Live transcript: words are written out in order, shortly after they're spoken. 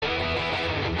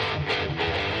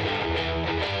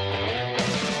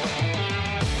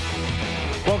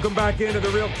Welcome back into the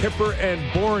Real Kipper and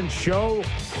Bourne Show.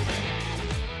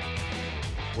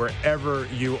 Wherever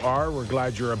you are, we're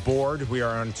glad you're aboard. We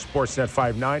are on Sportsnet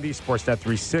 590, Sportsnet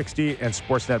 360, and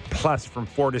Sportsnet Plus from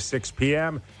 4 to 6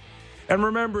 p.m. And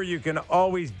remember, you can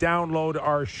always download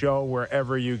our show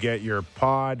wherever you get your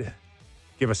pod.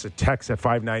 Give us a text at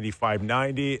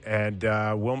 590-590, and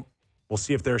we'll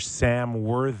see if there's Sam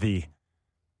worthy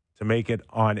to make it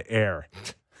on air.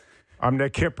 I'm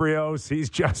Nick Kiprios. He's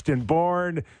Justin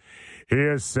Bourne. He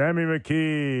is Sammy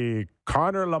McKee.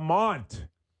 Connor Lamont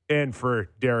in for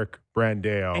Derek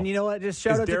Brandeo. And you know what? Just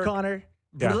shout out to Connor.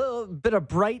 Yeah. A little bit of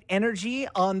bright energy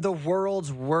on the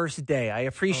world's worst day. I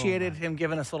appreciated him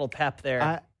giving us a little pep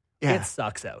there. Yeah. It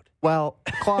sucks out. Well,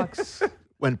 clocks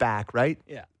went back, right?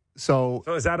 Yeah. So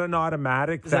is that an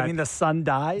automatic? Does that mean the sun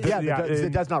dies? yeah, Yeah,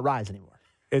 it does not rise anymore.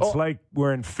 It's like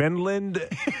we're in Finland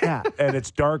Yeah. and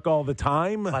it's dark all the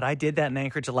time. But I did that in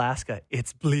Anchorage, Alaska.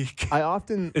 It's bleak. I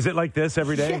often Is it like this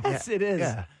every day? Yes, it is.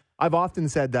 yeah. I've often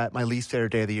said that my least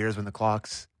favorite day of the year is when the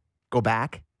clocks go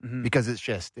back because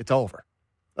it's over.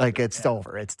 Like it's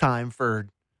over. It's time for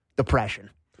depression.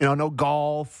 You know, no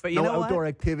golf, But you no know outdoor what?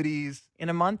 activities. In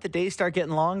a month, the days start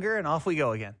getting longer, and off we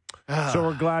go again. So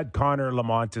we're glad Connor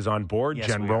Lamont is on board. Yes,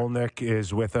 Jen we are. Rolnick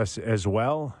is with us as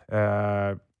well.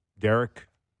 Derek,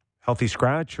 healthy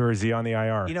scratch, or is he on the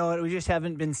IR? You know what? We just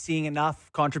haven't been seeing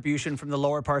enough contribution from the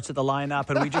lower parts of the lineup,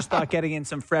 and we just thought getting in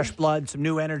some fresh blood, some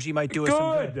new energy might do us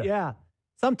some Good. good. Yeah.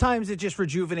 Sometimes it just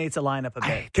rejuvenates a lineup a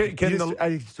bit.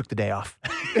 I just took the day off.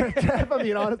 If I'm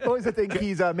being honest, boys, I think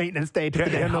he's maintenance day. Took the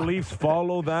day Can the off. Leafs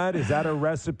follow that? Is that a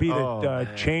recipe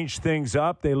that changed things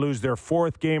up? They lose their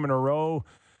fourth game in a row.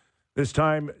 This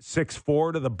time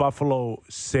 6-4 to the Buffalo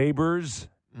Sabres.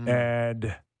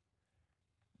 And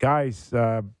guys,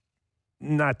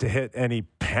 not to hit any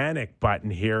panic button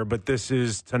here, but this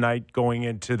is tonight going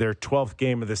into their 12th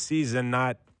game of the season,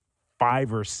 not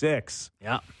 5 or 6.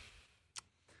 Yeah.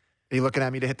 Are you looking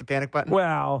at me to hit the panic button?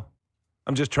 Well,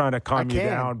 I'm just trying to calm you can.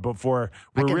 down before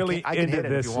I we're can- really I can into hit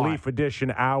it if this you want. Leaf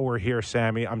Edition hour here,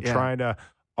 Sammy. I'm trying to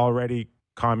already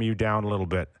calm you down a little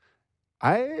bit.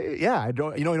 I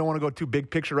don't. You don't want to go too big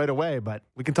picture right away, but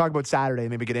we can talk about Saturday and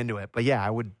maybe get into it. But yeah, I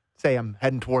would say I'm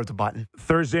heading towards the button.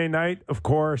 Thursday night, of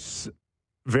course,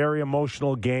 very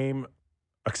emotional game,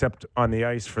 except on the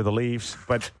ice for the Leafs,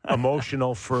 but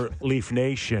emotional for Leaf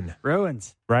Nation,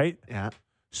 Ruins. right? Yeah.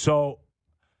 So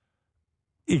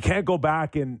you can't go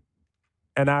back and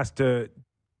ask for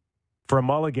a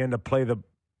mulligan to play the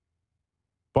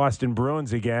Boston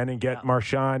Bruins again and get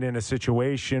Marchand in a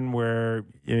situation where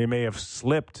you may have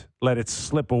let it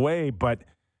slip away. But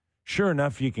sure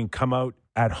enough, you can come out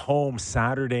at home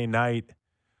Saturday night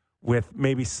with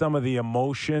maybe some of the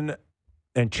emotion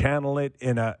and channel it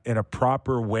in a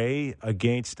proper way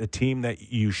against a team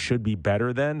that you should be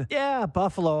better than. Yeah,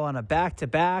 Buffalo on a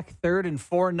back-to-back, 3rd and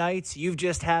 4 nights. You've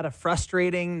just had a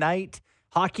frustrating night,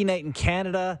 hockey night in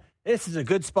Canada. This is a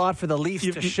good spot for the Leafs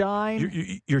to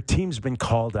shine. Your team's been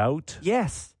called out.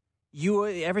 Yes.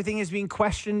 Everything is being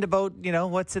questioned about,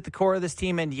 what's at the core of this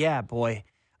team. And yeah, boy,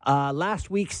 last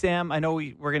week, Sam, I know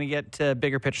we're going to get to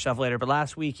bigger picture stuff later, but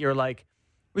last week you're like,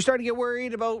 we're starting to get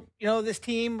worried about, this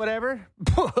team, whatever.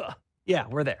 Yeah,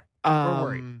 we're there. We're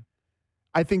worried.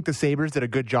 I think the Sabres did a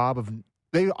good job of.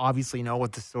 They obviously know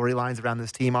what the storylines around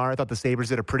this team are. I thought the Sabres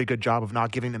did a pretty good job of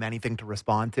not giving them anything to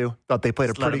respond to. Thought they played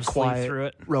Just a let pretty them sleep quiet through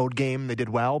it. road game. They did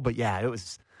well, but yeah, it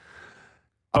was.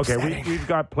 Okay, upsetting. we've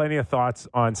got plenty of thoughts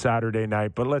on Saturday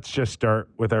night, but let's just start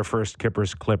with our first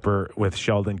Kippers Clipper with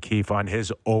Sheldon Keefe on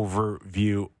his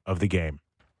overview of the game.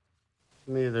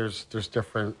 To me, there's two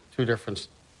different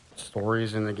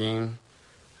stories in the game.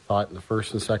 I thought in the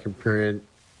first and second period,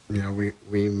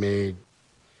 we made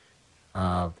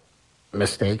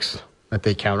mistakes that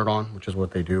they countered on, which is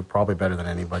what they do, probably better than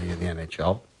anybody in the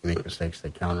NHL. You make mistakes, they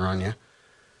counter on you,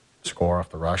 score off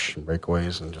the rush and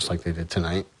breakaways, and just like they did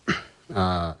tonight.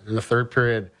 In the third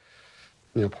period,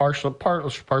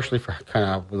 partially for kind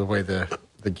of the way the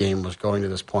game was going to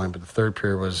this point, but the third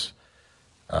period was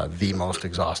the most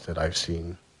exhausted I've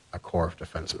seen a core of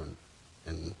defensemen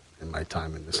in my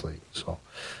time in this league. So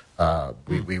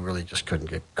we really just couldn't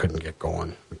get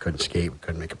going. We couldn't skate. We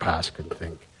couldn't make a pass. Couldn't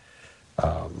think.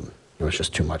 It was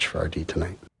just too much for our D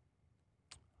tonight.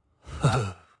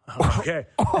 Okay.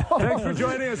 Thanks for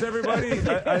joining us, everybody. I think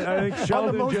On the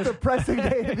Sheldon most just depressing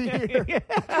day of the year.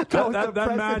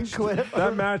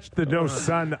 that matched the no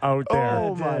sun out there.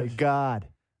 Oh my God!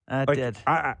 That Like, did.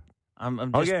 I'm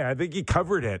just, Okay, I think he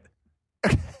covered it.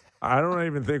 I don't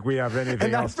even think we have anything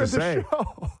And else that's to for the say.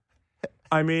 show.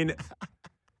 I mean,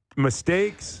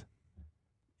 mistakes,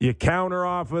 you counter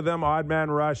off with them, odd man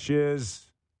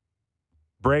rushes,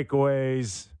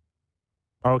 breakaways.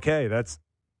 Okay, that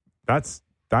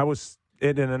was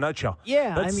it in a nutshell.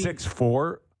 Yeah, that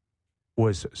 6-4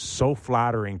 was so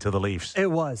flattering to the Leafs. It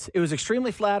was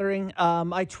extremely flattering.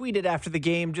 I tweeted after the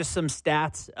game just some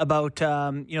stats about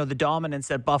the dominance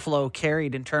that Buffalo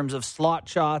carried in terms of slot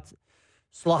shots,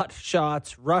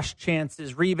 rush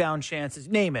chances, rebound chances,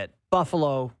 name it.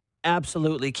 Buffalo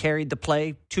absolutely carried the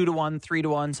play 2-1,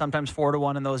 3-1, sometimes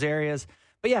 4-1 in those areas.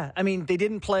 But yeah, I mean, they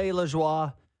didn't play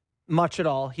Lajoie much at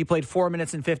all. He played 4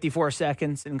 minutes and 54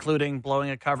 seconds, including blowing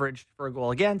a coverage for a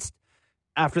goal against.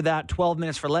 After that, 12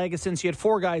 minutes for Lagesson. So you had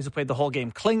 4 guys who played the whole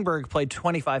game. Klingberg played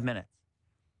 25 minutes.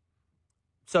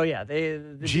 So yeah,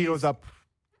 Gio's up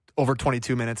over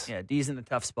 22 minutes. Yeah, D's in a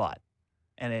tough spot,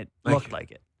 and it looked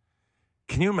like it.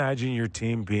 Can you imagine your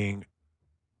team being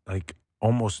like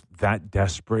almost that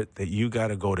desperate that you got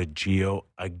to go to Gio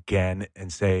again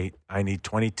and say, I need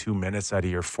 22 minutes out of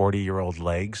your 40-year-old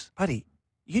legs? Buddy,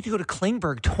 you had to go to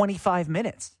Klingberg 25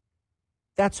 minutes.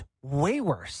 That's way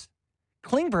worse.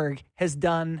 Klingberg has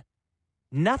done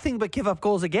nothing but give up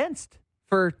goals against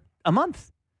for a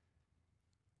month.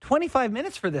 25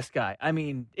 minutes for this guy. I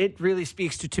mean, it really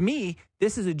speaks to me,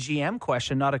 this is a GM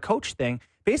question, not a coach thing.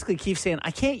 Basically, Keith's saying,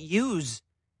 I can't use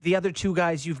the other 2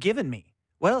 guys you've given me.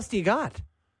 What else do you got?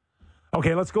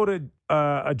 Okay, let's go to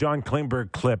a John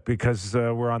Klingberg clip because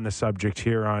we're on the subject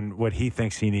here on what he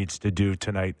thinks he needs to do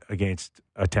tonight against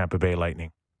Tampa Bay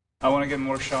Lightning. I want to get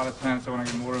more shot attempts. I want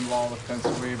to get more involved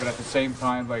offensively. But at the same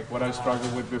time, like what I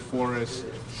struggled with before is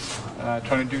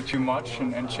trying to do too much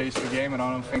and chase the game. And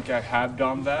I don't think I have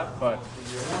done that. But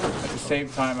at the same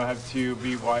time, I have to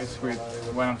be wise with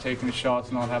when I'm taking the shots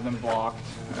and not have them blocked.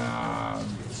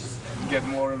 Get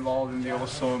more involved in the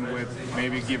O-zone with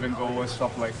maybe give and go and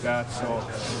stuff like that. So,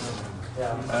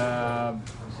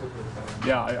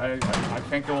 I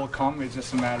think it will come. It's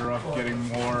just a matter of getting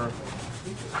more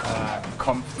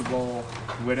comfortable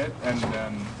with it and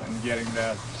getting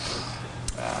that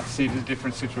see the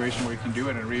different situation where you can do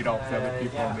it and read off the other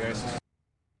people on the ice.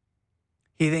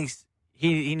 He thinks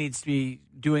he needs to be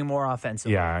doing more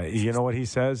offensively. Yeah, you know what he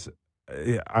says?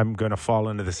 I'm going to fall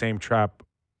into the same trap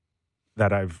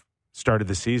that I've started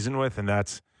the season with, and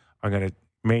that's I'm going to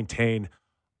maintain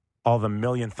all the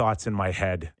million thoughts in my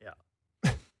head.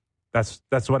 Yeah.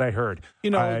 That's what I heard.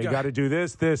 You know, I got to do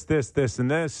this,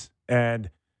 and this. And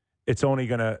it's only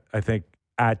going to, I think,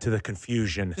 add to the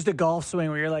confusion. Just a golf swing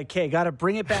where you're like, okay, got to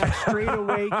bring it back straight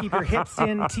away. Keep your hips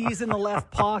in, tees in the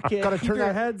left pocket. Got to keep turn your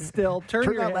that head still. Turn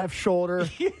your that head. left shoulder.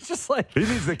 It's just like He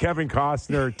needs the Kevin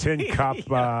Costner tin cup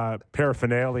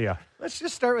paraphernalia. let's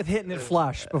just start with hitting it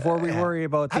flush before we worry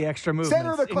about the extra movements.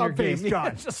 Center of the in your club face, game.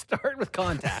 John. Just start with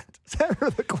contact. Center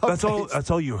of the club face.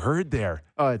 That's all you heard there.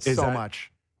 Oh, it's is so that,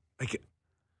 much. Like,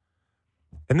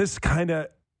 and this kind of,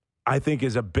 I think,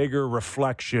 is a bigger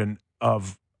reflection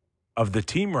of the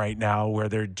team right now, where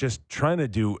they're just trying to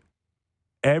do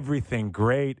everything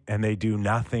great and they do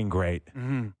nothing great.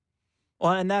 Mm-hmm.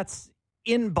 Well, and that's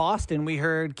in Boston. We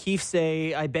heard Keefe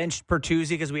say, I benched Bertuzzi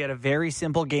because we had a very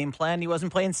simple game plan. He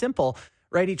wasn't playing simple,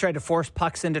 right? He tried to force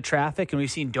pucks into traffic, and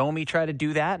we've seen Domi try to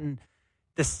do that. And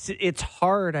it's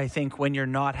hard, I think, when you're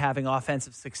not having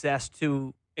offensive success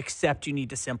to accept you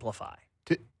need to simplify.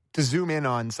 To zoom in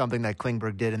on something that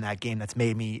Klingberg did in that game that's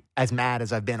made me as mad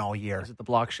as I've been all year. Was it the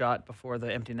block shot before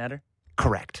the empty netter?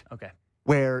 Correct. Okay.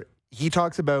 Where he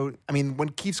talks about, I mean, when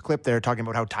Keith's clip there talking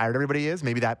about how tired everybody is,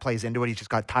 maybe that plays into it. He's just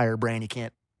got tired brain. He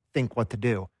can't think what to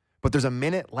do. But there's a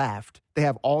minute left. They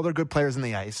have all their good players on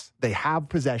the ice. They have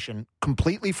possession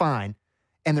completely fine.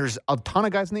 And there's a ton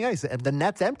of guys on the ice. And the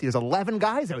net's empty. There's 11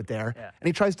 guys out there. Yeah. And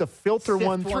he tries to filter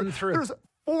one through. There's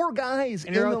 4 guys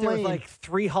and you're in out the there lane. with like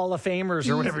 3 Hall of Famers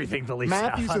or whatever you think the Leafs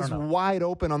Matthews have. is wide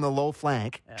open on the low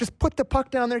flank. Yeah. Just put the puck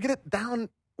down there, get it down.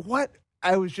 What?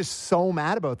 I was just so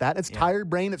mad about that. It's tired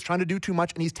brain. It's trying to do too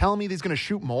much, and he's telling me he's going to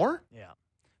shoot more. Yeah,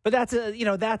 but that's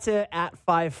a at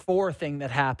 5-4 thing that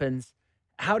happens.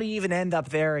 How do you even end up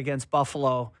there against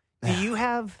Buffalo? Do you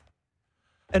have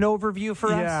an overview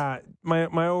for us? Yeah, my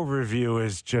overview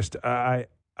is just I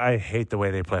hate the way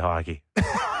they play hockey.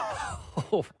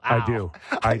 Oh, wow.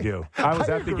 I do. I was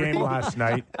at the game last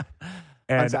night,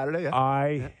 and on Saturday, yeah.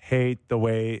 I hate the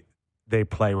way they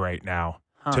play right now.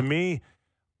 Huh. To me,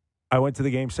 I went to the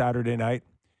game Saturday night.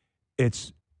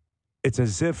 It's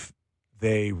as if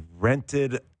they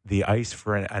rented the ice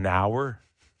for an hour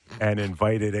and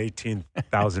invited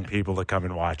 18,000 people to come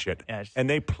and watch it. Yeah, and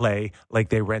they play like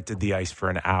they rented the ice for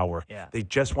an hour. Yeah. They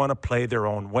just want to play their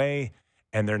own way,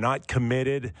 and they're not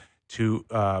committed to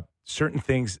certain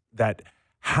things that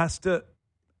has to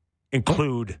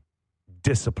include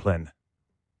discipline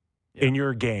in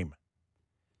your game.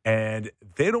 And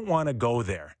they don't want to go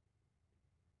there.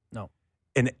 No.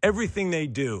 in everything they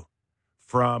do,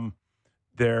 from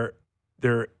their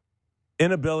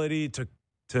inability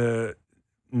to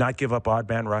not give up odd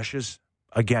man rushes.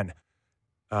 Again,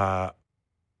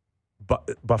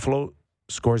 Buffalo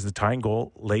scores the tying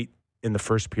goal late in the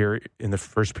first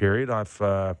period off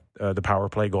the power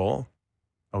play goal.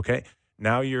 Okay,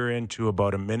 now you're into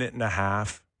about a minute and a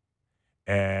half,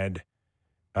 and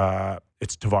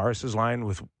it's Tavares' line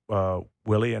with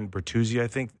Willie and Bertuzzi, I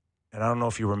think. And I don't know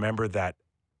if you remember that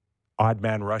odd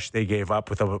man rush they gave up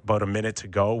with about a minute to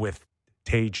go with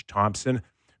Tage Thompson,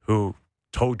 who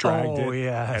toe dragged it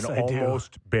and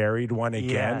almost buried one again.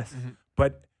 Yes. Mm-hmm.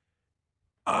 But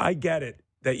I get it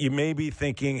that you may be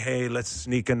thinking, hey, let's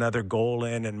sneak another goal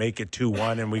in and make it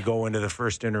 2-1, and we go into the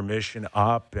first intermission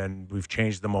up, and we've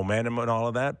changed the momentum and all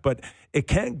of that. But it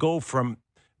can't go from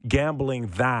gambling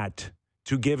that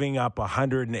to giving up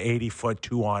 180-foot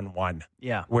 2-on-1.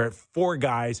 Yeah. Where 4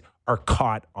 guys are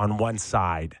caught on one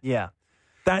side. Yeah.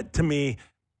 That, to me,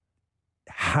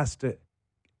 has to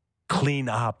clean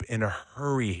up in a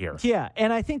hurry here. Yeah,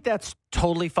 and I think that's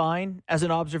totally fine as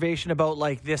an observation about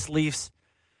like this Leafs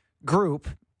group,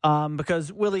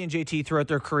 because Willie and JT throughout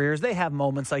their careers, they have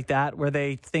moments like that where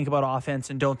they think about offense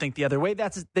and don't think the other way.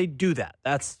 They do that.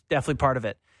 That's definitely part of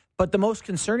it. But the most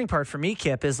concerning part for me,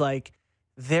 Kip, is like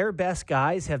their best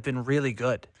guys have been really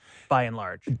good by and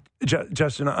large.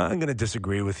 Justin, I'm going to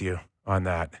disagree with you on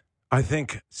that. I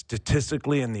think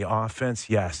statistically in the offense,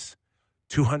 yes.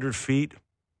 200 feet,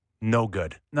 no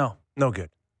good. No good.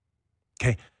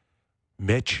 Okay.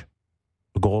 Mitch,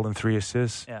 a goal and 3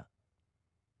 assists. Yeah.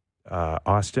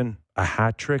 Austin, a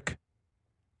hat trick.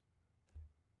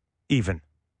 Even.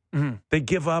 Mm-hmm. They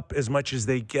give up as much as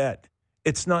they get.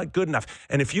 It's not good enough.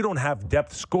 And if you don't have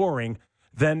depth scoring,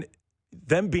 then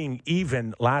them being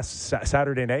even last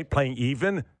Saturday night, playing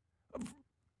even,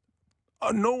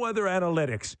 no other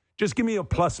analytics. Just give me a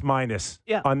plus minus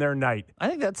on their night. I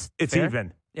think it's fair. fair.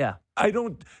 Even. Yeah. I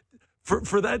don't,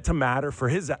 for that to matter, for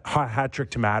his hat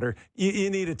trick to matter, you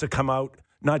need it to come out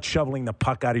not shoveling the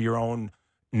puck out of your own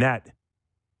net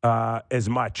as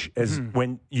much as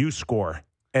when you score.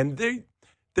 And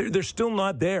they're still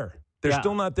not there. They're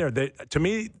still not there. To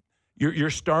me, your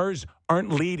stars aren't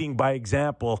leading by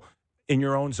example in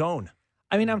your own zone.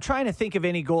 I mean, I'm trying to think of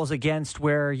any goals against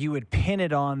where you would pin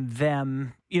it on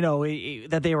them,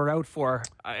 that they were out for,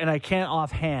 and I can't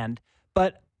offhand.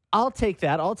 But I'll take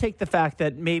that. I'll take the fact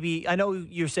that maybe, I know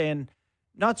you're saying,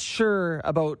 not sure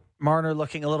about Marner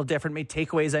looking a little different. Maybe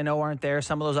takeaways I know aren't there.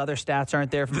 Some of those other stats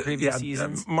aren't there from previous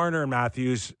seasons. Marner and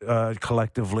Matthews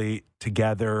collectively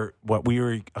together, what we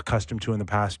were accustomed to in the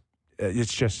past,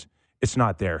 it's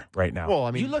not there right now. Well,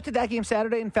 I mean, you looked at that game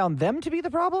Saturday and found them to be the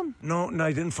problem? No,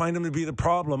 I didn't find them to be the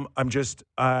problem.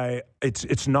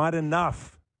 It's not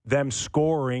enough, them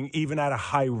scoring even at a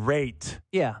high rate.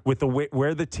 Yeah. With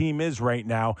where the team is right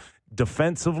now,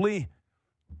 defensively,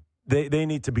 they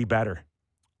need to be better.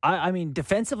 I mean,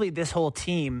 defensively, this whole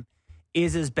team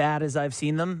is as bad as I've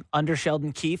seen them under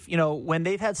Sheldon Keefe. When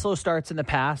they've had slow starts in the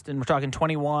past, and we're talking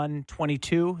 21,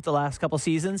 22 the last couple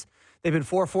seasons, they've been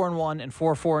 4-4-1 and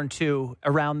 4-4-2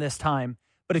 around this time.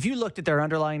 But if you looked at their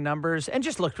underlying numbers and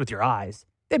just looked with your eyes,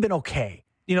 they've been okay.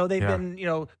 They've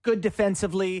been, good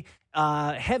defensively,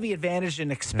 heavy advantage in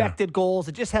expected goals.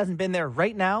 It just hasn't been there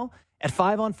right now at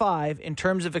 5-on-5 in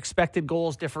terms of expected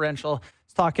goals differential. I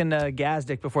was talking to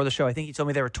Gazdick before the show. I think he told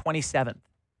me they were 27th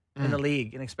in the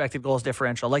league in expected goals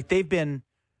differential. Like they've been,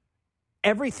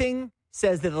 everything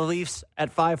says that the Leafs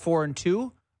at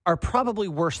 5-4-2 are probably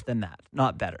worse than that,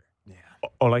 not better.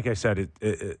 Oh, like I said,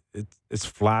 it's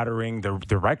flattering.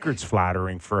 The record's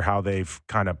flattering for how they've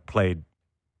kind of played.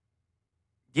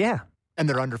 Yeah. And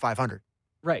they're under 500.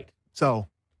 Right. So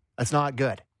that's not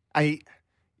good. You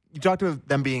talked about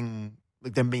them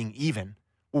being even.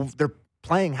 Well, they're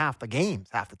playing half the games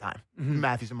half the time,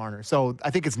 Matthews and Marner. So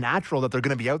I think it's natural that they're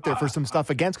going to be out there for some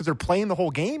stuff against because they're playing the whole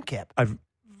game, Kip.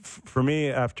 For me,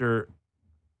 after,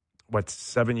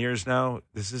 7 years now,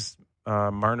 this is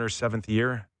Marner's 7th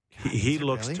year. He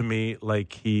looks to me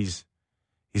like he's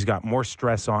got more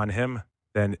stress on him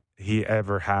than he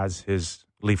ever has his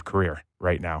Leaf career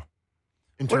right now.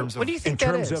 In terms what do you think in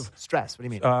that terms is? of stress, what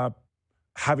do you mean?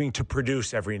 Having to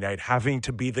produce every night, having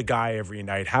to be the guy every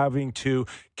night, having to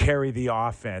carry the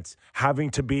offense, having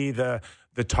to be the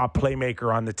top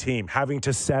playmaker on the team, having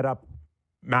to set up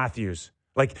Matthews.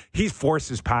 Like, he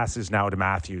forces passes now to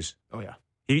Matthews. Oh, yeah.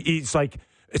 He's like,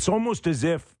 it's almost as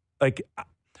if, like,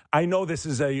 I know this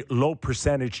is a low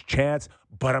percentage chance,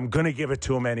 but I'm going to give it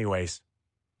to him anyways.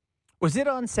 Was it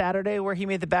on Saturday where he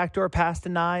made the backdoor pass to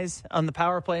Nyes on the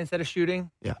power play instead of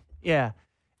shooting? Yeah. Yeah.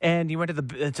 and you went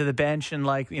to the bench and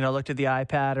looked at the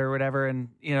iPad or whatever, and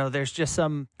there's just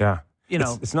some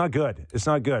it's not good. It's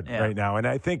not good Yeah. right now. And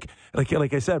I think,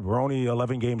 like I said, we're only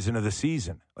 11 games into the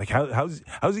season. Like, how's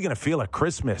he going to feel at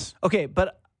Christmas? Okay,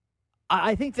 but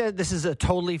I think that this is a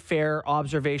totally fair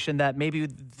observation that maybe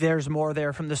there's more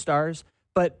there from the Stars.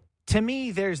 But to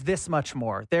me, there's this much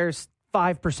more. There's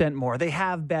 5% more. They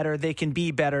have better. They can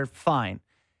be better. Fine.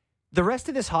 The rest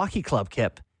of this hockey club,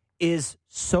 Kip, is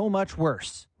so much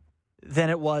worse than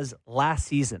it was last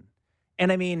season.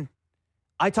 And I mean,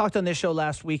 I talked on this show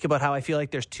last week about how I feel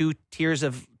like there's two tiers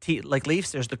of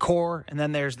Leafs. There's the core, and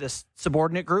then there's this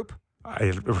subordinate group. I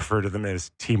refer to them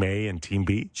as Team A and Team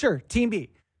B. Sure, Team B.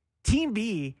 Team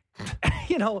B,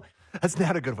 That's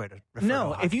not a good way to refer no,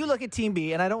 to hockey. if you look at Team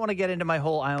B, and I don't want to get into my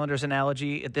whole Islanders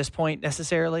analogy at this point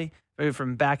necessarily, maybe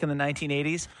from back in the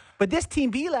 1980s, but this Team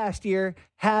B last year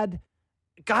had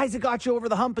guys that got you over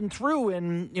the hump and through,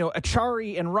 and,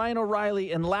 Achari and Ryan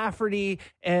O'Reilly and Lafferty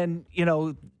and,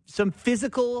 some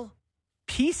physical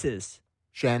pieces.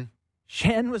 Shen.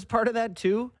 Shen was part of that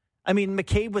too. I mean,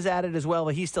 McCabe was at it as well,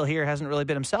 but he's still here, hasn't really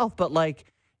been himself. But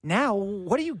now,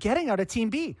 what are you getting out of Team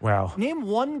B? Well, Name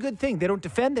one good thing. They don't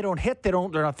defend, they don't hit, they're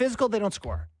not physical, they don't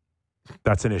score.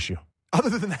 that's an issue.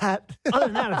 Other than that,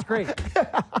 It's great.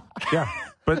 Yeah,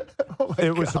 but Oh my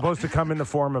it was God. supposed to come in the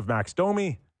form of Max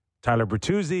Domi, Tyler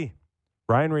Bertuzzi,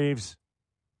 Ryan Reeves,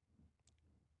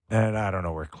 and I don't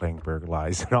know where Klingberg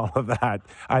lies and all of that.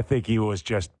 I think he was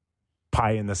just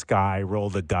pie in the sky, roll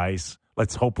the dice.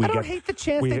 Let's hope we I don't get hate the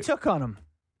chance they took on him.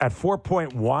 at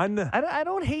 4.1. I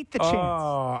don't hate the chance.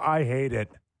 Oh, I hate it.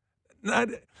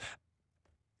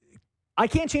 I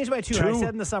can't change my tune. I said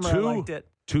in the summer I liked it.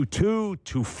 2.2,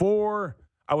 2.4.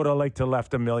 I would have liked to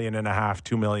left $1.5 million,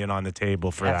 $2 million on the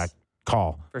table for Yes. that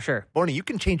call. For sure. Borny, you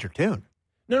can change your tune.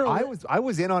 No. I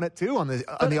was in on it too on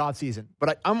the off season,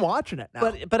 but I'm watching it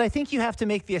now. But I think you have to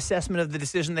make the assessment of the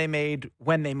decision they made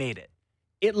when they made it.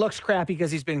 It looks crappy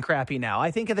because he's been crappy now.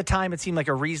 I think at the time it seemed like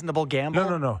a reasonable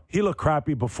gamble. No. He looked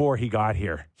crappy before he got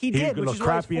here. He did, which looked is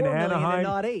why it's crappy in $4 million and Anaheim.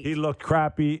 not $8 million. He looked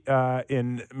crappy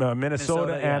in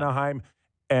Minnesota, yeah. Anaheim,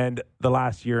 and the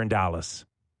last year in Dallas.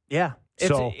 Yeah.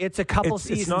 It's a couple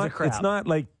seasons of crap. It's not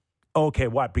like, okay,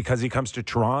 what? Because he comes to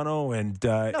Toronto and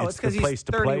No, it's the because place he's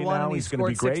to play 31 now. and He's he's going to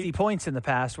be scored 60 great. points in the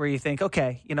past where you think,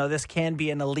 okay, this can be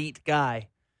an elite guy.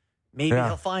 Maybe Yeah.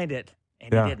 he'll find it,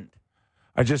 and Yeah. he didn't.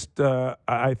 I just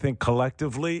I think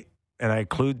collectively, and I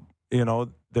include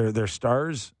their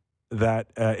stars, that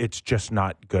it's just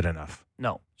not good enough.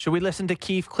 No. Should we listen to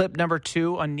Keith clip number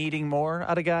 2 on needing more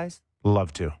out of guys?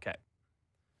 Love to. Okay.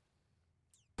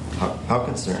 How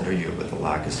concerned are you with the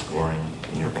lack of scoring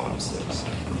in your bottom six?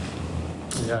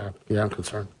 Yeah, I'm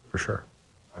concerned for sure.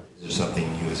 Is there something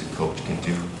you as a coach can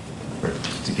do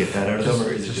to get that out of them,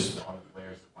 or is it just on the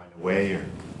players to find a way? Or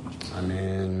I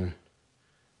mean,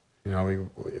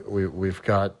 we've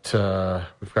got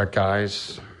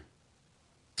guys.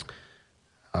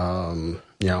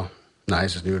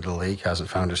 Nyes is new to the league, hasn't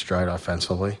found his stride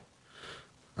offensively.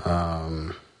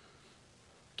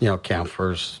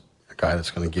 Kampfer's a guy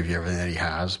that's going to give you everything that he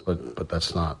has, but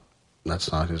that's not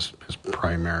his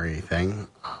primary thing.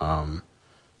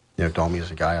 Domi is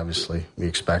a guy obviously we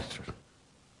expect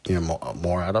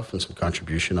more out of and some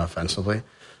contribution offensively.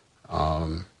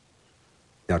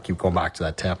 Keep going back to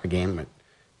that Tampa game. It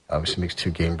obviously makes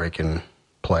 2 game-breaking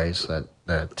plays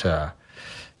that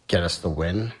get us the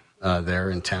win there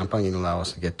in Tampa and allow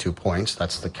us to get 2 points.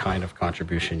 That's the kind of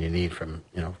contribution you need from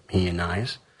he and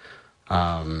Nyes.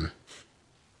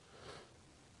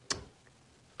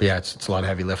 But yeah, it's a lot of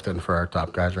heavy lifting for our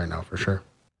top guys right now, for sure.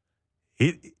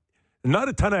 Not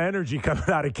a ton of energy coming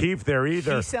out of Keefe there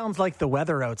either. He sounds like the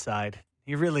weather outside.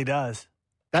 He really does.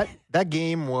 that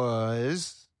game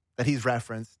was that he's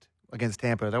referenced against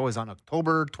Tampa. That was on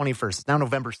October 21st. It's now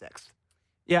November 6th.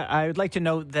 Yeah, I would like to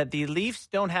note that the Leafs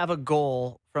don't have a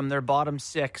goal from their bottom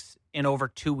 6 in over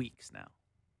 2 weeks now.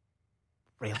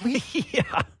 Really?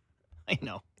 Yeah, I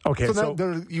know. Okay, so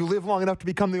you live long enough to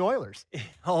become the Oilers.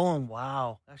 Oh,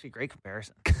 wow. Actually, great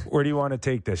comparison. where do you want to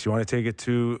take this? You want to take it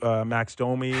to Max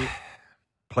Domi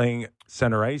playing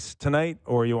center ice tonight,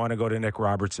 or you want to go to Nick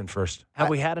Robertson first? Have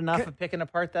we had enough of picking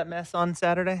apart that mess on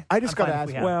Saturday? I just I'm gotta fine if ask-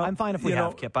 we have. Well, I'm fine if we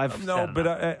have, Kip. I've no, said but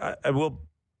enough. I will.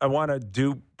 I want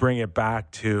to bring it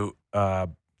back to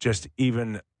just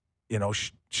even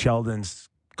Sheldon's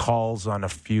calls on a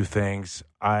few things.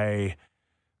 I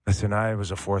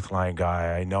was a fourth line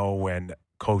guy. I know when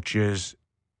coaches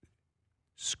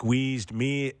squeezed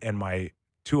me and my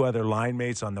 2 other line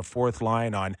mates on the fourth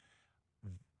line on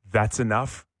that's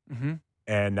enough. Mm-hmm.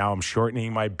 And now I'm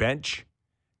shortening my bench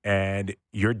and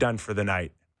you're done for the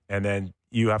night. And then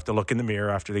you have to look in the mirror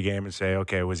after the game and say,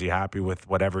 okay, was he happy with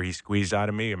whatever he squeezed out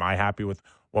of me? Am I happy with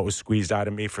what was squeezed out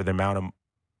of me for the amount of?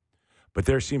 But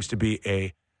there seems to be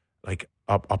a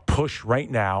push right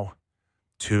now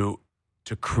to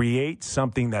create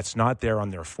something that's not there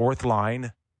on their fourth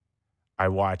line. I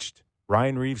watched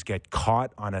Ryan Reeves get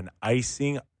caught on an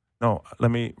icing. No, let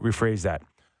me rephrase that.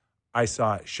 I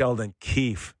saw Sheldon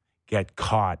Keefe get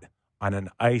caught on an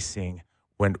icing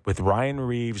with Ryan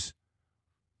Reeves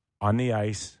on the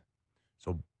ice.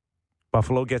 So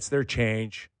Buffalo gets their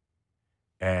change.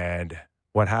 And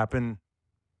what happened?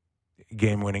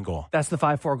 Game-winning goal. That's the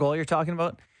 5-4 goal you're talking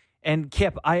about? And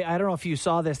Kip, I don't know if you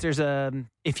saw this. There's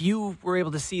if you were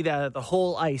able to see the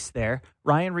whole ice there,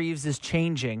 Ryan Reeves is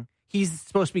changing. He's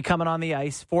supposed to be coming on the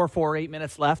ice. 8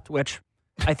 minutes left, which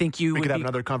I think you we could have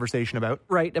another conversation about.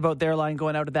 Right, about their line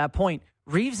going out at that point.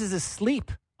 Reeves is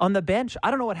asleep on the bench. I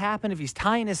don't know what happened, if he's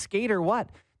tying his skate or what.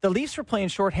 The Leafs were playing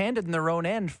shorthanded in their own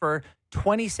end for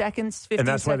 20 seconds, 15 seconds. And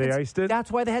that's why they iced it?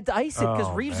 That's why they had to ice it, because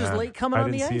Reeves was late coming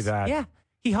on the ice. I didn't see that. Yeah,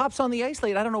 he hops on the ice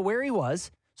late. I don't know where he was.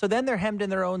 So then they're hemmed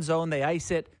in their own zone. They ice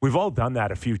it. We've all done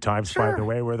that a few times, by the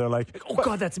way, where they're like, oh,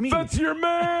 God, that's me. That's your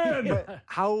man. But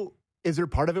how is there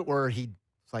part of it where he's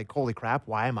like, holy crap,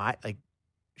 why am I? Like,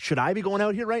 should I be going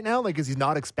out here right now? Like, is he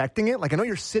not expecting it? Like, I know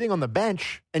you're sitting on the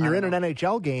bench and you're in an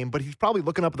NHL game, but he's probably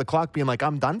looking up at the clock being like,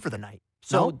 I'm done for the night.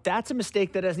 So that's a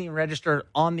mistake that doesn't even register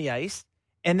on the ice.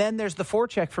 And then there's the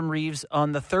forecheck from Reeves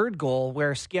on the third goal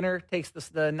where Skinner takes the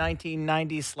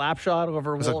 1990s slap shot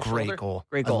over Wolf's shoulder. It was a great goal.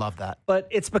 Great goal. I love that. But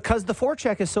it's because the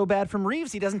forecheck is so bad from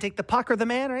Reeves. He doesn't take the puck or the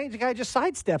man, right? The guy just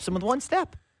sidesteps him with one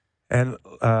step. And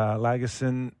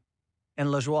Lagesson and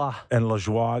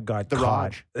Lajoie. got the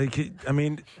caught. Raj. I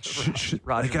mean,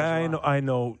 I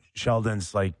know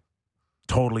Sheldon's like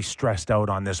totally stressed out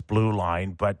on this blue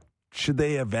line, but should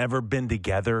they have ever been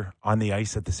together on the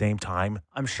ice at the same time?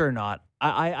 I'm sure not.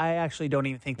 I actually don't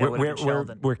even think that would have been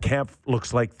Sheldon. Where Kempf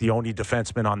looks like the only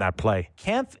defenseman on that play.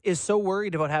 Kempf is so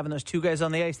worried about having those two guys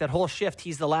on the ice. That whole shift,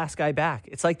 he's the last guy back.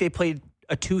 It's like they played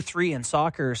a 2-3 in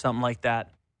soccer or something like that,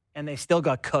 and they still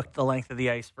got cooked the length of the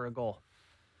ice for a goal.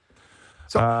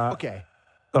 So, okay.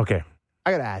 I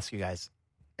got to ask you guys,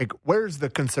 like, where's the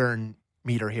concern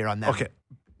meter here on them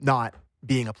not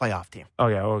being a playoff team?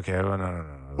 Okay. Well, no.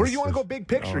 Where do you want to go big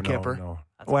picture, Kipper? No.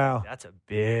 That's a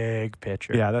big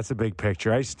picture. Yeah, that's a big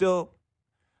picture. I still...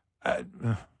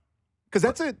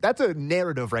 Because that's a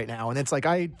narrative right now, and it's like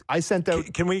I sent out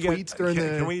tweets during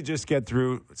the... Can we just get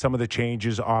through some of the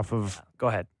changes off of... Go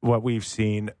ahead. What we've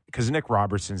seen? Because Nick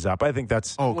Robertson's up. I think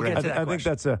that's... Oh, great. I think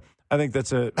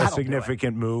that's a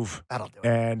significant move. That'll do it.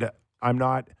 And I'm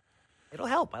not... It'll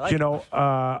help. I like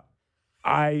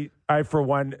it. I for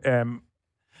one am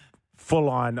full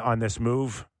on this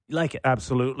move. You like it?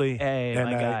 Absolutely. Hey,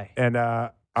 my guy. And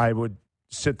I would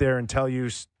sit there and tell you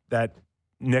that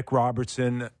Nick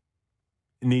Robertson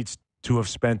needs to have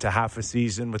spent a half a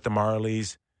season with the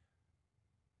Marlies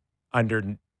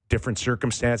under different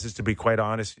circumstances, to be quite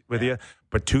honest with you.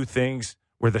 But two things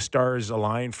where the stars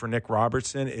align for Nick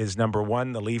Robertson is, number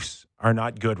one, the Leafs are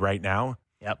not good right now.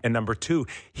 Yep. And number two,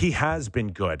 he has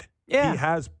been good. Yeah. He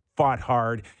has fought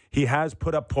hard. He has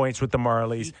put up points with the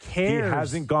Marlies. He cares. He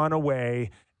hasn't gone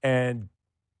away. And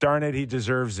darn it, he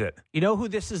deserves it. You know who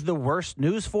this is the worst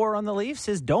news for on the Leafs?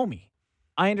 Is Domi.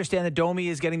 I understand that Domi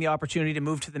is getting the opportunity to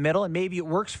move to the middle, and maybe it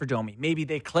works for Domi. Maybe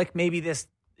they click. Maybe this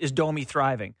is Domi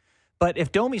thriving. But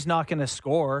if Domi's not going to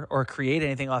score or create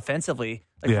anything offensively,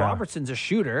 Robertson's a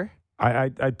shooter.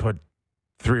 I'd put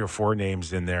 3 or 4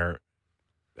 names in there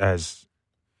as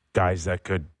guys that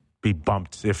could be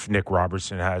bumped if Nick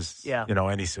Robertson has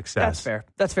any success.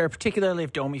 That's fair, particularly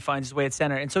if Domi finds his way at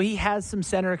center. And so he has some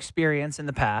center experience in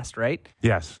the past, right?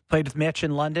 Yes. Played with Mitch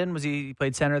in London. He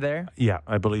played center there? Yeah,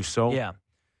 I believe so. Yeah.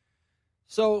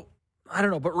 So, I don't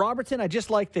know, but Robertson, I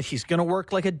just like that he's going to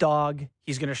work like a dog.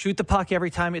 He's going to shoot the puck every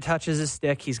time it touches his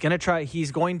stick. He's going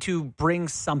to bring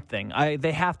something.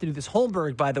 They have to do this.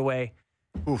 Holmberg, by the way.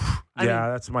 Oof. I mean,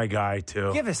 that's my guy,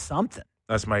 too. Give us something.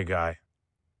 That's my guy.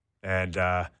 And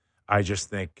I just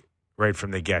think right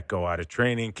from the get-go out of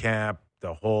training camp,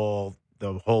 the whole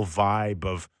vibe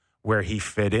of where he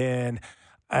fit in,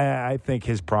 I think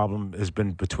his problem has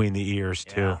been between the ears,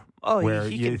 too. Yeah. Oh,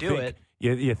 he can do it.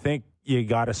 You think you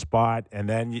got a spot, and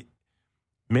then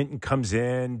Minton comes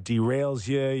in, derails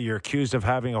you. You're accused of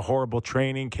having a horrible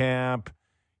training camp.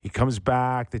 He comes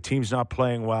back. The team's not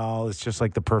playing well. It's just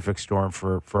like the perfect storm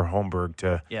for Holmberg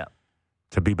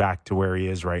to be back to where he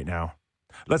is right now.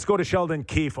 Let's go to Sheldon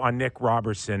Keefe on Nick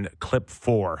Robertson, clip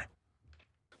 4.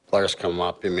 Players come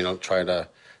up and, try to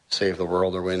save the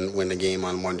world or win the game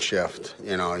on one shift.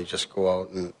 You know, you just go out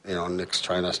and, you know, Nick's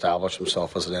trying to establish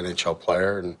himself as an NHL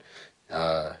player, and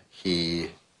he,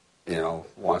 you know,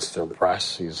 wants to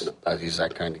impress. He's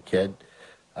that kind of kid.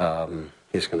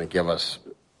 He's going to give us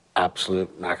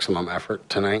absolute maximum effort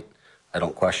tonight. I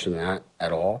don't question that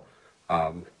at all.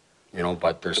 You know,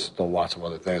 but there's still lots of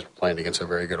other things. We're playing against a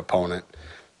very good opponent.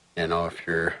 You know, if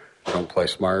you don't play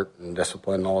smart and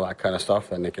discipline and all that kind of stuff,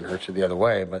 then it can hurt you the other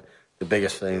way. But the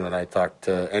biggest thing that I talk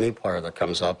to any player that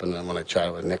comes up, and then when I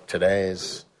chat with Nick today,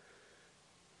 is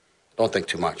don't think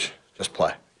too much. Just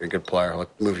play. You're a good player.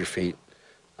 Move your feet.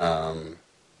 And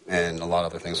a lot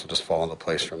of other things will just fall into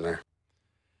place from there.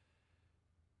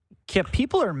 Kip,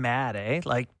 people are mad, eh?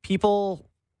 Like, people,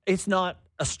 it's not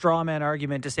a straw man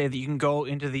argument to say that you can go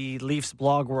into the Leafs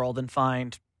blog world and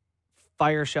find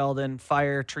fire Sheldon,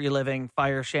 fire Tree Living,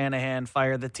 fire Shanahan,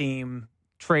 fire the team,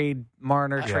 trade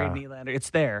Marner, trade Nylander. It's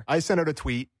there. I sent out a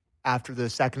tweet after the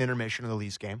second intermission of the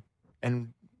Leafs game,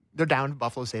 and they're down to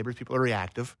Buffalo Sabres. People are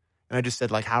reactive. And I just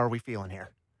said, like, how are we feeling here?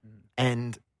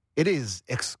 And it is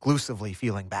exclusively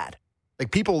feeling bad. Like,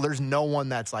 people, there's no one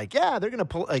that's like, yeah, they're going to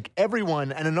pull, like,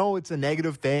 everyone. And I know it's a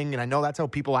negative thing, and I know that's how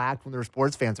people act when they're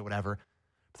sports fans or whatever.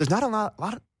 But there's not a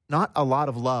lot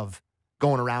of love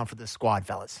going around for this squad,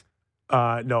 fellas.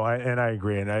 No, I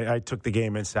agree. And I took the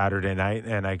game in Saturday night,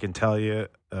 and I can tell you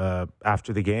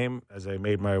after the game, as I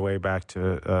made my way back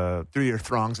to... through your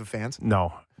throngs of fans?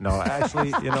 No.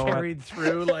 Actually, you know Carried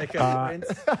through like a prince.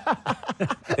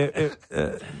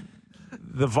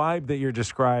 The vibe that you're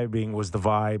describing was the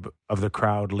vibe of the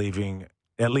crowd leaving,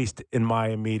 at least in my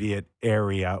immediate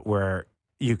area, where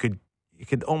you could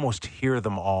almost hear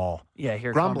them all. Yeah,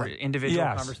 hear grumbling. Individual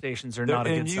conversations are not a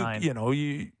good sign. You know,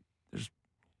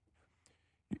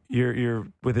 you're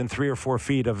within 3 or 4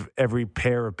 feet of every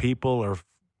pair of people, or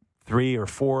 3 or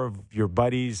 4 of your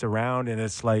buddies around, and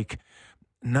it's like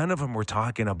none of them were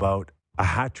talking about a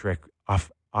hat trick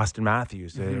off Austin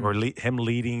Matthews or him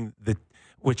leading the.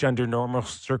 Which under normal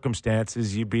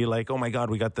circumstances, you'd be like, oh, my God,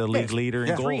 we got the league leader in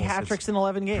goals. 3 hat tricks in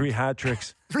 11 games. 3 hat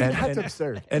tricks. That's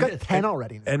absurd. He's got 10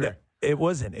 already. And it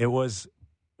wasn't. It was,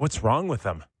 what's wrong with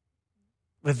them?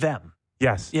 With them?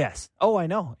 Yes. Oh, I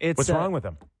know. What's wrong with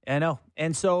them? I know.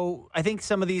 And so I think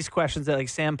some of these questions that, like,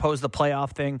 Sam posed, the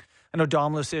playoff thing, I know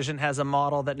Dom Lucian has a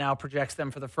model that now projects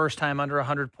them for the first time under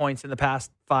 100 points in the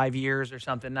past 5 years or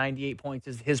something. 98 points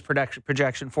is his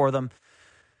projection for them.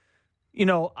 You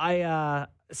know,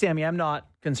 Sammy, I'm not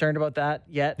concerned about that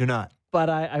yet. You're not. But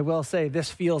I will say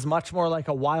this feels much more like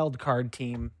a wild card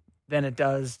team than it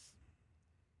does,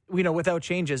 you know, without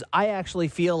changes. I actually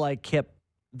feel like, Kip,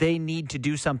 they need to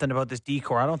do something about this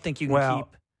decor. I don't think you can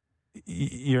keep.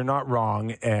 You're not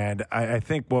wrong. And I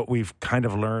think what we've kind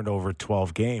of learned over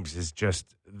 12 games is just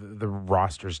the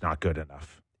roster's not good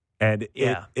enough. And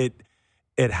it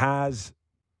has...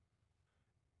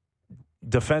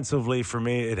 Defensively, for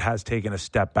me, it has taken a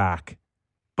step back.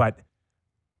 But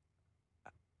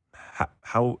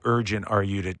how urgent are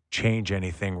you to change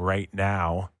anything right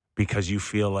now because you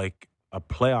feel like a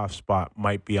playoff spot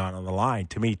might be on the line?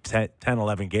 To me, 10,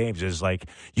 11 games is like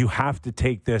you have to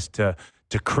take this to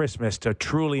Christmas to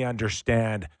truly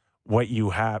understand what you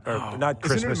have. Or not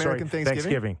Christmas, sorry,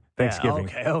 Thanksgiving.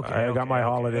 Yeah, okay, I got my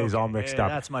holidays all mixed up.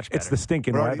 That's much better. It's the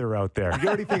stinking weather out there. You're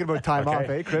already thinking about time off,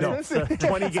 eh, Christmas? No,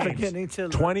 20 games.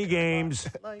 20 games.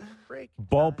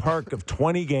 Ballpark of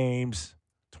 20 games,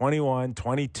 21,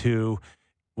 22,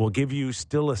 will give you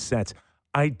still a sense.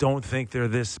 I don't think they're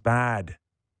this bad.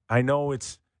 I know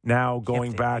it's now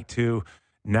going back to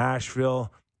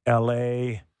Nashville,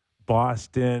 L.A.,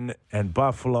 Boston, and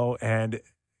Buffalo, and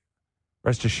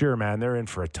rest assured, man, they're in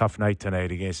for a tough night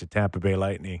tonight against the Tampa Bay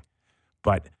Lightning.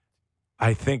 But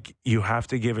I think you have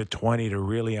to give it 20 to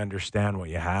really understand what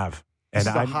you have. And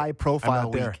this is a high-profile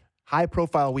week.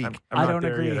 High-profile week. I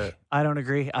don't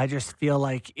agree. I just feel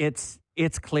like it's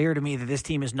clear to me that this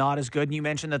team is not as good. And you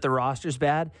mentioned that the roster's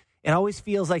bad. It always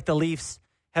feels like the Leafs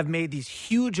have made these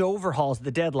huge overhauls at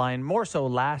the deadline, more so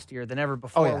last year than ever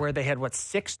before, where they had,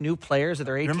 6 new players of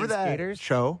their 18 skaters? Remember that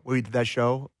show? We did that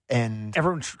show. And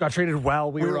everyone got traded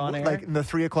while we were on air. Like in the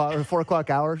 3 o'clock or 4 o'clock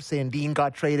hour, Sandin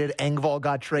got traded, Engvall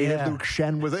got traded, Luke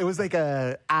Schenn it was like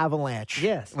a avalanche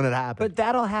when it happened. But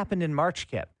that all happened in March,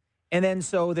 Kip. And then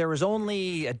so there was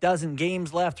only a dozen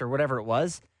games left or whatever it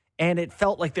was. And it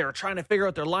felt like they were trying to figure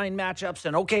out their line matchups.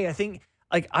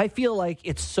 And I feel like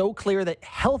it's so clear that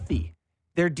healthy,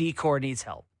 their D-core needs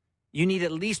help. You need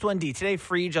at least one D. Today,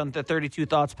 Frege on the 32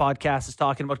 Thoughts podcast is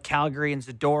talking about Calgary and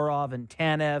Zadorov and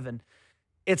Tanev, and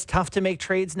it's tough to make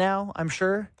trades now, I'm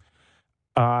sure.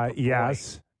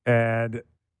 Yes. And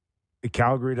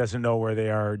Calgary doesn't know where they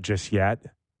are just yet.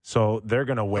 So they're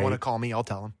going to They wait. want to call me, I'll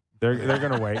tell them. They're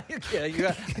going to wait. Yeah, you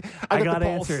got, I I got got the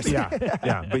pulse. answers.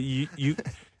 Yeah. But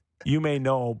you may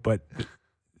know, but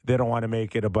they don't want to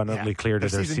make it abundantly clear to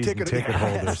their season ticket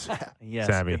holders. Yes,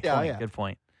 Sammy. good point. Yeah. Good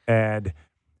point. And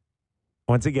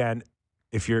once again,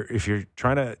 if you're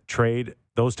trying to trade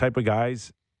those type of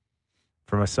guys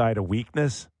from a side of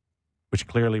weakness, which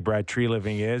clearly Brad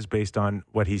Treliving is based on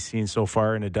what he's seen so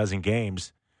far in a dozen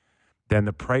games, then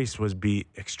the price would be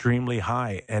extremely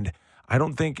high. And I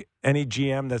don't think any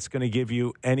GM that's going to give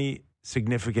you any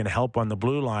significant help on the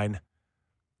blue line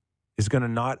is going to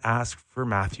not ask for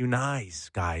Matthew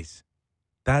Nyes, guys.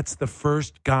 That's the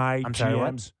first guy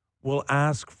GMs will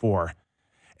ask for.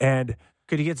 And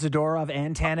Could you get Zadorov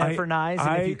and Tanev for Nyes?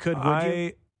 And if you could, would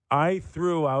you? I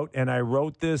threw out, and I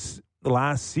wrote this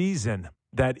last season,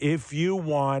 that if you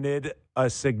wanted a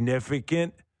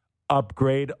significant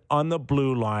upgrade on the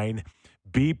blue line,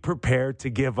 be prepared to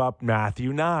give up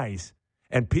Matthew Nyes.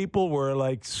 And people were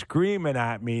like screaming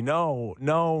at me,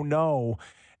 no.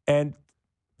 And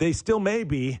they still may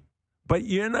be, but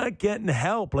you're not getting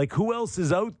help. Like, who else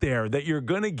is out there that you're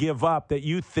going to give up that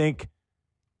you think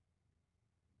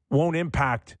won't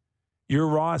impact your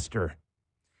roster?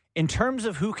 In terms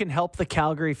of who can help the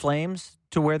Calgary Flames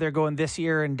to where they're going this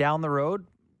year and down the road,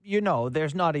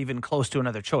 there's not even close to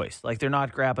another choice. Like, they're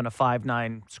not grabbing a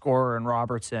 5'9" scorer in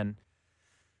Robertson.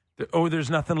 Oh, there's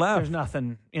nothing left. There's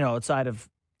nothing, outside of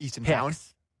Easton Town.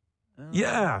 picks.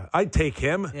 Yeah, I'd take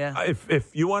him. Yeah. If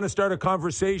you want to start a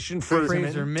conversation for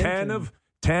Fraser Minten.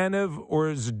 Tanev or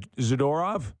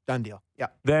Zadorov, Done deal. Yeah.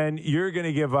 then you're going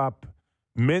to give up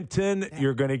Minton. Yeah.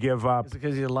 You're going to give up Is it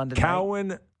because he's a London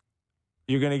Cowan.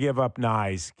 You're going to give up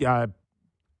Nyes.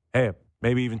 Hey,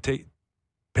 maybe even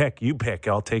pick. You pick.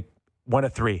 I'll take one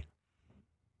of three.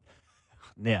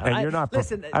 Yeah, And you're not.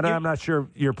 Listen, I'm not sure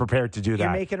you're prepared to do you're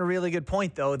that. making a really good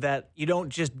point, though, that you don't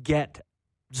just get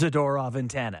Zadorov and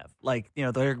Tanev. Like,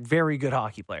 they're very good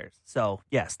hockey players. So,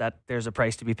 yes, there's a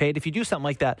price to be paid if you do something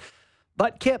like that.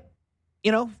 But, Kip,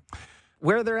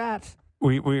 where they're at.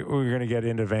 We're going to get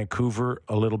into Vancouver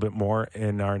a little bit more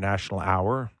in our national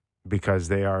hour because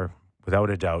they are,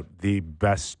 without a doubt, the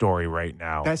best story right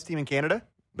now. Best team in Canada?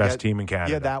 Best team in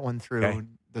Canada. Yeah, that one through Okay.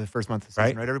 the first month of the season,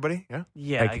 Right? right, everybody? Yeah.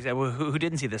 Yeah, Like- exactly. Well, who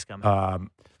didn't see this coming?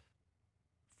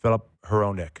 Philip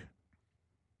Hronek,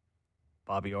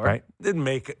 Bobby Orr. right? Didn't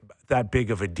make that big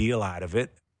of a deal out of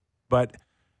it, but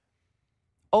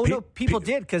Oh, Pe- no, people pe-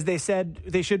 did because they said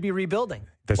they should be rebuilding.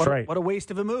 That's What right. What a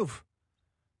waste of a move.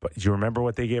 do you remember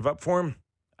what they gave up for him?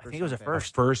 I think it was a A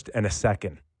first. first and a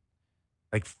second.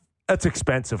 Like, that's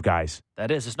expensive, guys.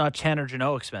 That is. It's not Tanner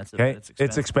Janot expensive. Okay, But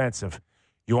it's expensive.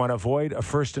 You want to avoid a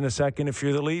first and a second if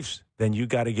you're the Leafs? Then you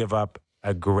got to give up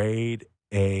a grade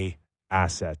A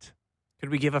asset. Could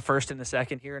we give a first and a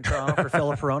second here in Toronto for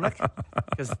Philip Hronek?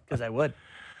 Because I would.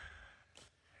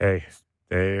 Hey,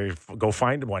 go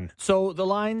find one. So the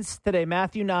lines today,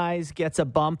 Matthew Nyes gets a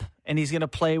bump, and he's going to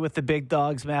play with the big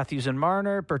dogs, Matthews and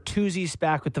Marner. Bertuzzi's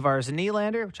back with Tavares and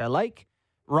Nylander, which I like.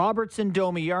 Robertson,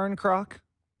 Domi, Yarncroc.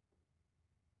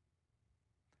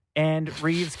 And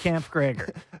Reeves, Camp Gregor.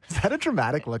 Is that a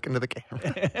dramatic look into the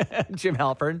camera? Jim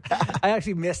Halpern. I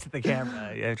actually missed the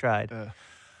camera. I tried.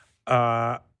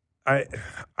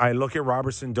 I look at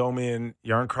Robertson, Domi, and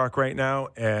Yarncroc right now,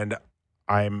 and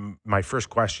my first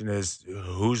question is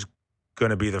who's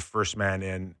going to be the first man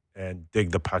in and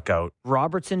dig the puck out?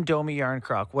 Robertson, Domi,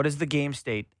 Yarncroc. What is the game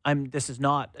state? This is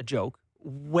not a joke.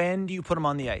 When do you put him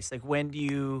on the ice? Like,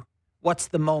 what's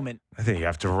the moment? I think you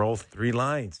have to roll 3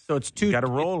 lines. So it's 2. You got to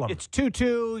roll them. It's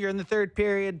 2-2. You're in the third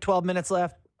period. 12 minutes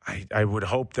left. I would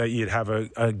hope that you'd have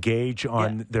a gauge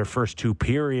on their first 2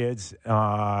 periods,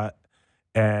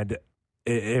 and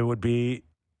it would be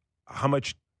how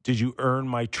much did you earn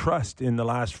my trust in the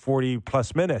last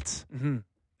 40-plus minutes? Mm-hmm.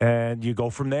 And you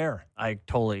go from there. I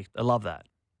love that.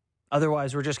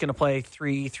 Otherwise, we're just going to play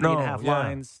three and a half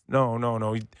lines. No.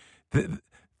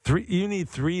 You need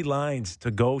 3 lines to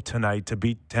go tonight to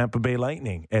beat Tampa Bay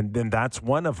Lightning, and then that's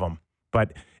one of them.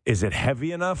 But is it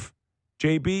heavy enough,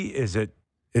 JB? Is it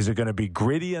going to be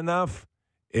gritty enough?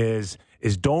 Is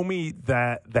Domi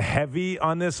the heavy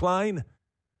on this line?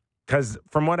 Because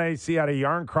from what I see out of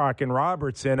Yarncroc and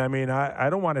Robertson, I mean, I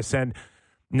don't want to send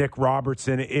Nick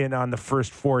Robertson in on the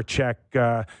first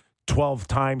forecheck 12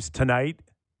 times tonight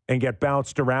and get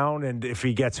bounced around. And if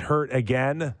he gets hurt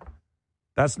again,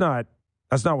 that's not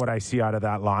what I see out of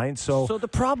that line. So the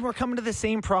problem, we're coming to the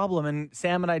same problem, and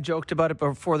Sam and I joked about it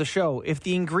before the show. If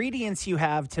the ingredients you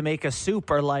have to make a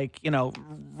soup are like,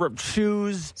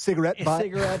 shoes,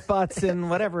 Cigarette butts, and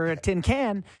whatever, a tin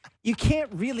can, you can't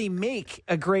really make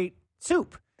a great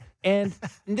soup. And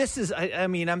this is, I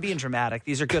mean, I'm being dramatic.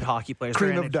 These are good hockey players.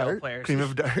 Cream They're of NFL dart. players. Cream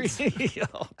of darts.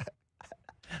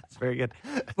 That's very good.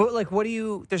 But, like,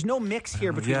 there's no mix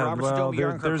here between Roberts, Domi,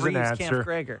 Yarncroke, there's an Reeves, answer. Camp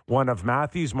Gregor. One of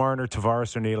Matthews, Marner,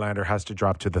 Tavares, or Nylander has to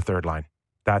drop to the third line.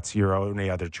 That's your only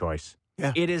other choice.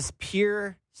 Yeah. It is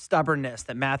pure stubbornness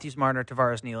that Matthews, Marner,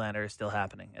 Tavares, Nylander is still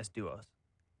happening as duos.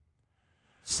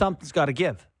 Something's got to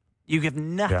give. You give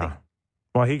nothing. Yeah.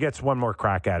 Well, he gets one more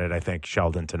crack at it, I think,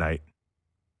 Sheldon, tonight.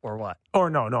 Or what?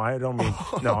 Or no, I don't mean.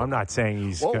 No, I'm not saying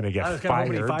he's going to I get was kinda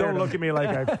hoping he fired. fired Don't him. look at me like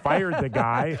I fired the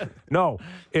guy. No,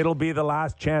 it'll be the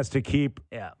last chance to keep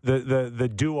Yeah.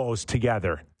 the duos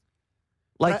together.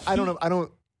 Like I don't know. I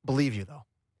don't believe you though.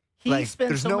 He Like, spent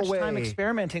there's so no much time way.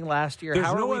 experimenting last year. There's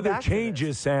How are no we other back to this?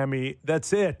 changes, Sammy.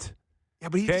 That's it. Yeah,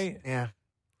 but Okay. yeah.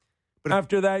 But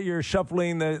After that, you're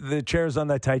shuffling the chairs on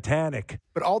the Titanic.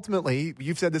 But ultimately,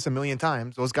 you've said this a million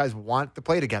times. Those guys want to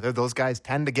play together. Those guys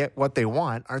tend to get what they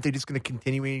want. Aren't they just going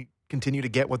to continue to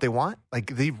get what they want? Like,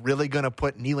 are they really going to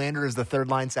put Nylander as the third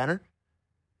line center?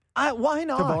 Why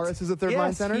not? Tavares is a third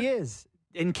line center? He is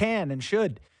and can and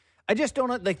should. I just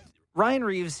don't like. Ryan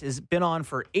Reeves has been on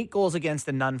for 8 goals against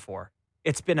and none for.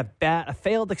 It's been a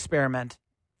failed experiment,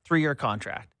 3-year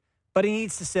contract. But he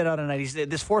needs to sit out a night.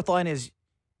 This fourth line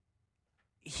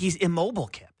he's immobile,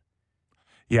 Kip.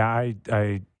 Yeah,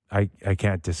 I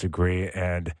can't disagree,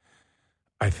 and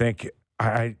I think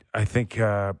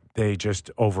they just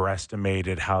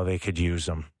overestimated how they could use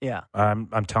him. Yeah.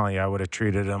 I'm telling you, I would have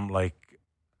treated him like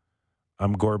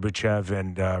I'm Gorbachev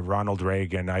and Ronald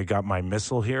Reagan. I got my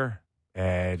missile here,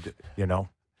 and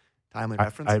Timely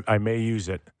reference. I may use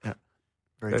it. Yeah.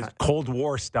 Very It's Cold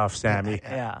War stuff, Sammy.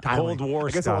 Yeah. timely. Cold War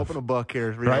I guess stuff. I'll open a book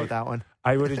here, read Right? out that one.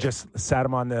 I would have just sat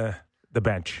him on the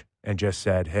bench and just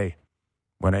said, "Hey,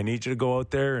 when I need you to go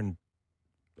out there and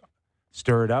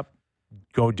stir it up,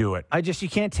 go do it." You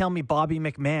can't tell me Bobby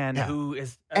McMahon, Yeah. who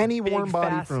is a Any big, warm body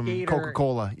fast from skater,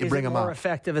 Coca-Cola, you bring isn't him more up.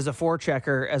 effective as a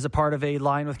forechecker as a part of a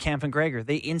line with Camp and Gregor.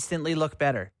 They instantly look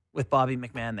better with Bobby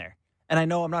McMahon there. And I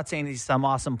know I'm not saying he's some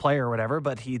awesome player or whatever,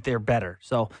 but they're better.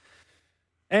 So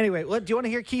anyway, do you want to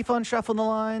hear Keith on Shuffling the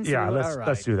Lines? Yeah, All let's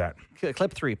right. do that.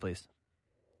 Clip 3, please.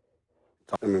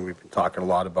 I mean, we've been talking a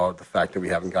lot about the fact that we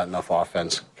haven't got enough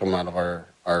offense coming out of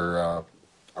our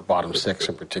bottom 6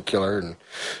 in particular. And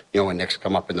when Nick's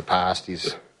come up in the past,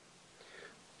 he's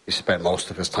spent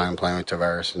most of his time playing with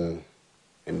Tavares and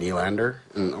Nylander.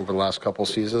 And over the last couple of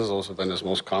seasons, those have been his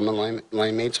most common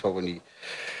line mates. But when he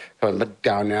comes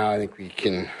down now, I think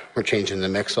we're changing the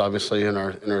mix, obviously, in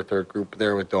our third group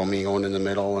there with Domi going in the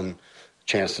middle and a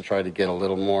chance to try to get a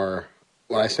little more.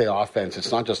 When I say offense, it's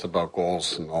not just about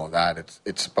goals and all of that.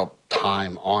 It's about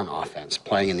time on offense,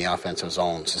 playing in the offensive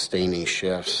zone, sustaining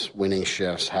shifts, winning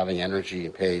shifts, having energy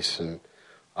and pace. And,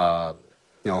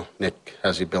 Nick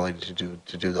has the ability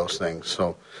to do those things.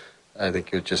 So I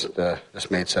think it just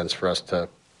made sense for us to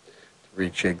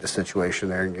rejig the situation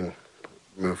there and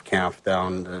move Camp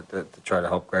down to try to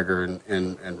help Gregor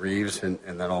and Reeves. And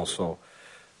then also,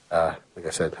 like I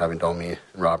said, having Domi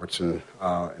and Robertson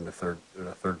in the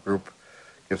third group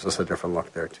gives us a different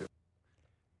look there, too.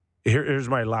 Here's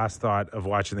my last thought of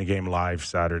watching the game live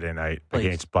Saturday night Please.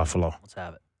 against Buffalo. Let's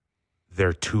have it.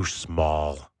 They're too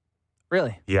small.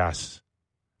 Really? Yes.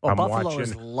 Well, I'm Buffalo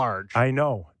is watching- large. I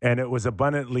know. And it was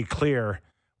abundantly clear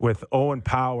with Owen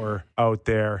Power out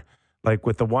there, like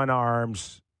with the one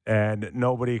arms, and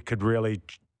nobody could really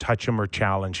touch him or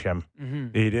challenge him.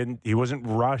 Mm-hmm. He wasn't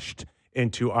rushed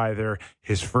into either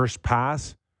his first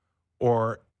pass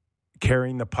or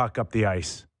carrying the puck up the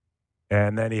ice.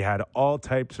 And then he had all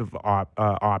types of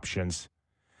options.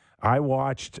 I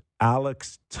watched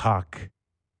Alex Tuch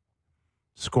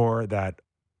score that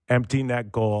empty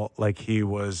net goal like he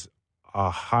was a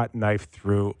hot knife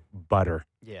through butter.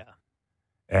 Yeah.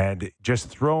 And just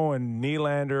throwing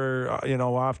Nylander,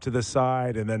 off to the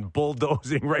side and then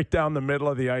bulldozing right down the middle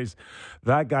of the ice.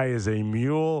 That guy is a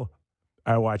mule.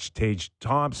 I watched Tage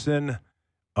Thompson,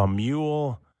 a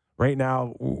mule. Right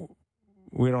now,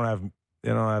 they don't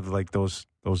have like those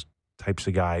types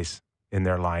of guys in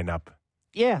their lineup.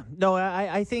 Yeah. No,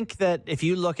 I think that if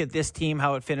you look at this team,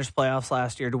 how it finished playoffs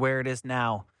last year to where it is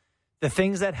now, the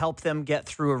things that help them get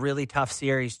through a really tough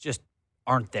series just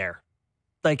aren't there.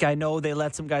 Like, I know they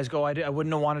let some guys go. I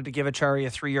wouldn't have wanted to give Achari a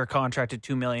 3-year contract at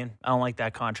 $2 million. I don't like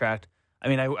that contract. I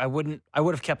mean, I would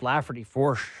have kept Lafferty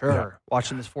for sure. Yeah.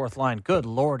 Watching this fourth line, good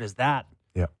Lord, is that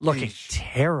looking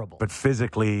terrible? But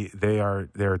physically,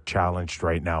 they're challenged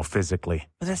right now. Physically,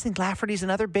 But I think Lafferty's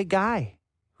another big guy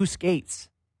who skates.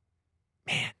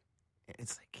 Man,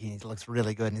 it's like he looks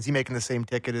really good. And is he making the same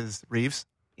ticket as Reeves?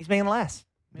 He's making less.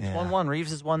 He's Yeah. 1-1.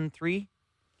 Reeves is 1-3.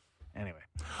 Anyway,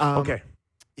 okay.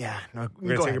 Yeah. No,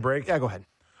 We're going to take a break? Yeah, go ahead.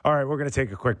 All right, we're going to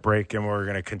take a quick break, and we're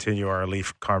going to continue our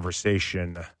Leaf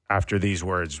conversation after these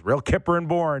words. Real Kipper and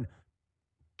Bourne.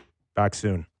 Back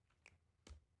soon.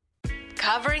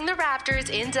 Covering the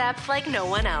Raptors in depth like no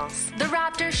one else. The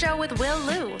Raptor Show with Will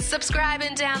Liu. Subscribe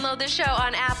and download the show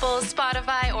on Apple,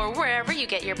 Spotify, or wherever you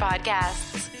get your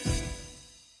podcasts.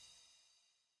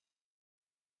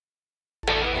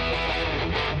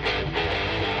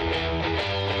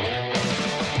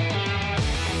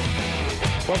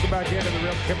 Welcome back into the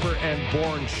Real Kipper and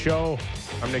Bourne Show.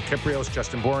 I'm Nick Kiprios,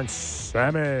 Justin Bourne,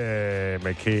 Sammy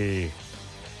McKee.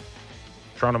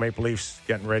 Toronto Maple Leafs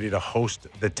getting ready to host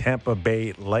the Tampa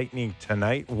Bay Lightning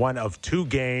tonight. One of two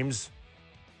games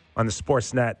on the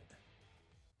Sportsnet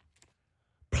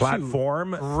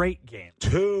platform. Great game.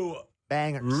 Two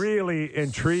Bangers. really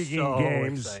intriguing So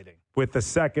games. exciting. With the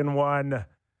second one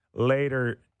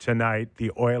later tonight,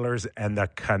 the Oilers and the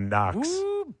Canucks.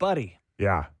 Ooh, buddy.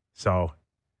 Yeah. So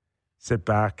sit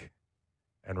back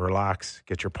and relax,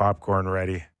 get your popcorn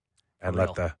ready, and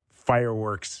let the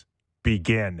fireworks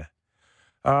begin.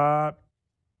 What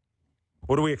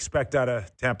do we expect out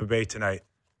of Tampa Bay tonight?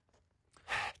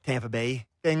 Tampa Bay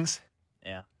things.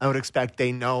 Yeah. I would expect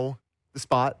they know the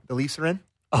spot the Leafs are in.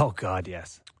 Oh, God,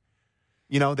 yes.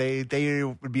 You know, they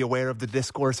would be aware of the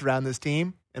discourse around this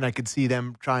team, and I could see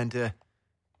them trying to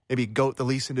maybe goat the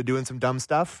Leafs into doing some dumb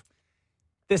stuff.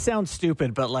 This sounds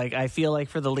stupid, but, like, I feel like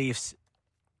for the Leafs,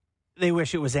 they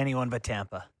wish it was anyone but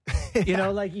Tampa. You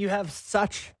know, like, you have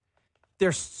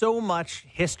there's so much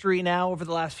history now over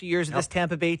the last few years of this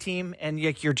Tampa Bay team, and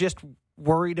you're just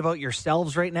worried about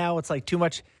yourselves right now. It's like too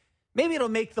much. Maybe it'll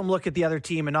make them look at the other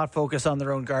team and not focus on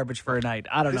their own garbage for a night.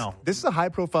 I don't know. This is a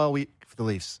high-profile week for the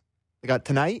Leafs. They got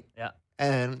tonight, Yeah.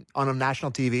 and on a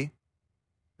national TV,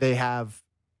 they have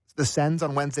the Sens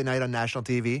on Wednesday night on national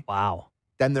TV. Wow.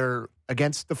 Then they're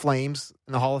against the Flames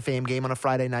in the Hall of Fame game on a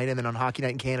Friday night, and then on Hockey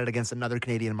Night in Canada against another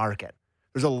Canadian market.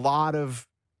 There's a lot of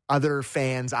other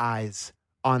fans' eyes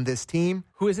on this team.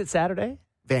 Who is it Saturday?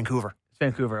 Vancouver, It's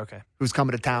Vancouver, okay. who's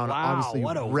coming to town, Wow, obviously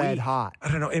what a red week. hot.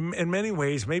 I don't know. In many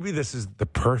ways, maybe this is the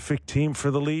perfect team for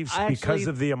the Leafs because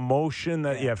of the emotion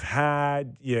that you've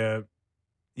had. You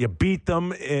beat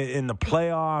them in the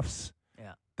playoffs.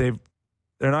 Yeah.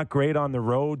 They're not great on the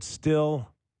road still.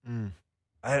 Mm.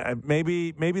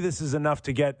 Maybe this is enough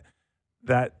to get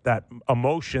that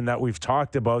emotion that we've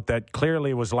talked about that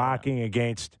clearly was lacking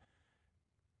against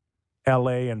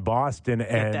L.A. and Boston that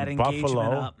and engagement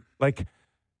Buffalo. up. Like,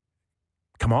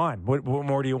 come on, what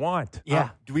more do you want? Yeah.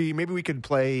 Maybe we could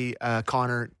play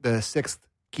Connor the sixth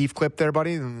Keefe clip there,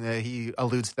 buddy, and he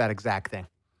alludes to that exact thing.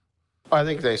 I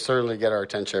think they certainly get our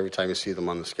attention every time you see them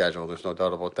on the schedule. There's no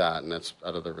doubt about that, and that's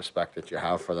out of the respect that you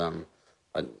have for them.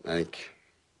 But I think,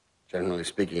 generally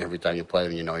speaking, every time you play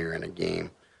them, you know you're in a game.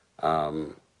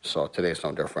 So today's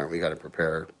no different. We got to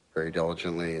prepare very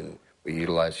diligently, and we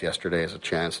utilized yesterday as a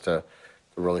chance to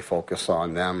really focus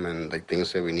on them and the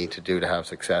things that we need to do to have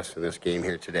success in this game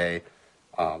here today.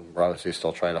 We're obviously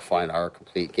still trying to find our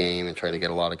complete game and trying to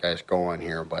get a lot of guys going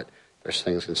here, but there's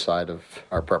things inside of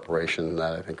our preparation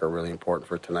that I think are really important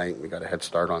for tonight. We got a head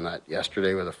start on that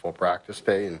yesterday with a full practice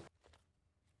day. And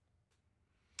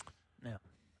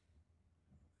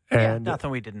And nothing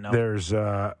we didn't know. There's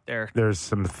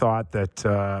some thought that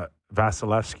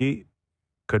Vasilevsky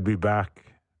could be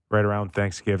back right around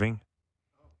Thanksgiving.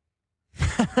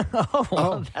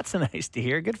 Well, that's nice to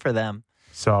hear. Good for them.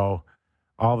 So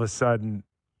all of a sudden,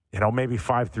 maybe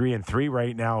 5-3-3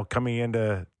 right now coming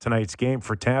into tonight's game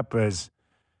for Tampa is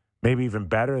maybe even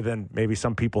better than maybe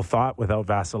some people thought without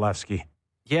Vasilevsky.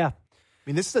 Yeah. I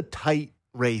mean, this is a tight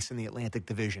race in the Atlantic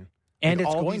Division. And Like,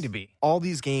 it's going to be. All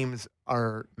these games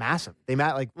are massive. They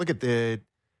matter. Like, look at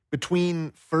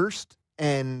between first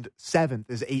and seventh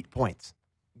is 8 points.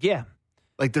 Yeah.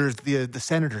 Like, there's the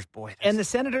Senators, boy. And the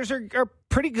Senators are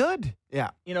pretty good. Yeah.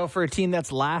 For a team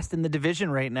that's last in the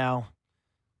division right now.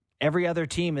 Every other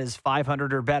team is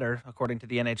 500 or better, according to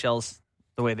the NHL's,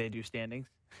 the way they do standings.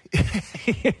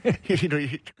 Would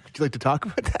you like to talk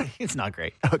about that? It's not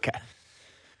great. Okay.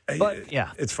 But,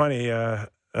 yeah. It's funny.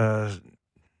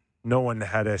 No one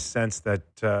had a sense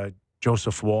that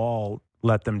Joseph Woll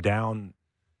let them down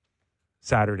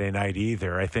Saturday night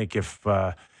either. I think if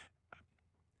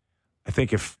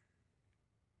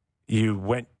you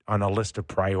went on a list of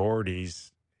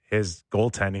priorities, his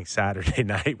goaltending Saturday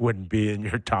night wouldn't be in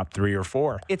your top 3 or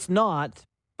 4. It's not,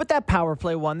 but that power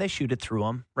play one, they shoot it through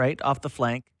him, right, off the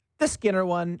flank. The Skinner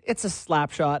one, it's a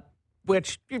slap shot,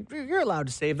 which you're allowed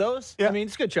to save those. Yeah. I mean,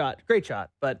 it's a good shot, great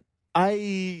shot, but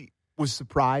I was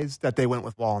surprised that they went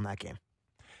with Wall in that game.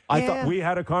 I thought We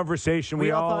had a conversation. We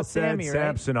We all all thought said Sammy, right?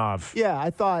 Samsonov. Yeah, I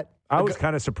thought I was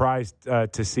kind of surprised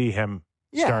to see him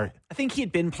start. I think he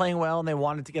had been playing well, and they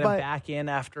wanted to get him back in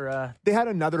after. They had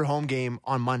another home game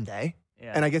on Monday,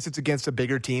 Yeah. and I guess it's against a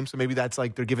bigger team, so maybe that's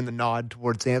like they're giving the nod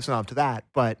towards Samsonov to that.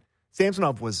 But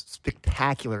Samsonov was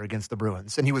spectacular against the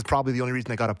Bruins, and he was probably the only reason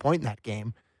they got a point in that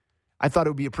game. I thought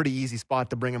it would be a pretty easy spot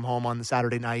to bring him home on the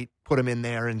Saturday night, put him in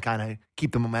there, and kind of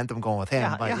keep the momentum going with him.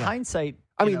 Yeah, hindsight.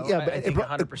 I mean, but I think think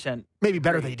 100%. maybe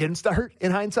better they didn't start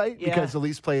in hindsight because the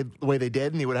Leafs played the way they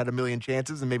did, and he would have had a million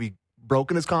chances and maybe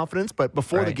broken his confidence. But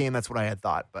before the game, that's what I had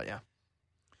thought. But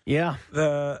Yeah.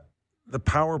 The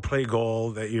power play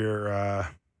goal that you're,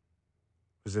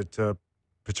 was it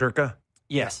Peterka?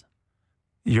 Yes.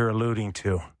 You're alluding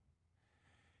to.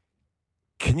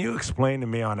 Can you explain to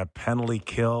me on a penalty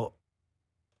kill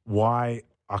why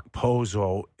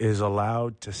Okposo is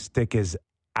allowed to stick his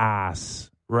ass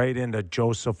right into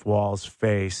Joseph Wall's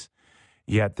face,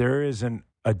 yet there isn't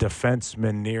a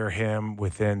defenseman near him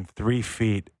within 3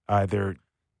 feet? Either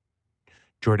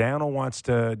Giordano wants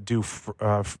to do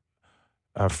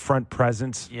front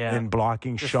presence in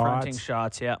blocking Just shots. fronting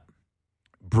shots, yeah.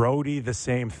 Brody, the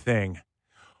same thing.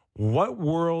 What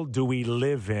world do we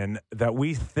live in that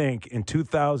we think in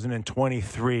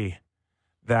 2023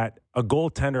 that a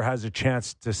goaltender has a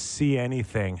chance to see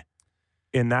anything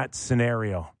in that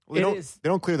scenario? Well, they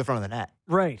don't clear the front of the net.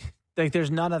 Right. Like,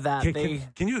 there's none of that.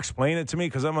 Can you explain it to me?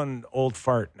 Because I'm an old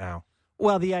fart now.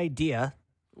 Well, the idea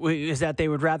is that they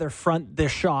would rather front the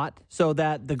shot so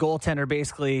that the goaltender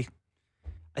basically,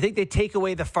 I think they take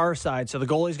away the far side, so the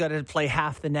goalie's got to play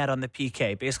half the net on the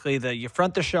PK. Basically, you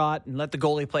front the shot and let the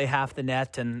goalie play half the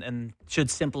net, and should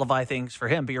simplify things for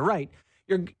him. But you're right.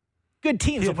 Your good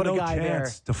teams will put a guy there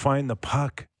to find the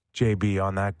puck, JB,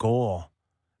 on that goal.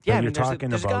 Yeah, you're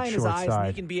talking there's about a guy in his short eyes, side. and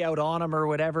he can be out on him or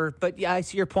whatever. But yeah, I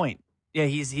see your point. Yeah,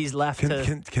 he's left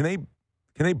to.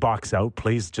 Can they box out,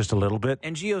 please, just a little bit?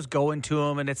 And Gio's going to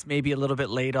him, and it's maybe a little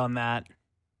bit late on that.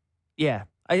 Yeah,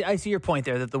 I see your point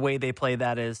there, that the way they play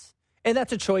that is, and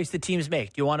that's a choice the teams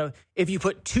make. You want to, if you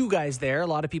put two guys there, a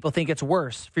lot of people think it's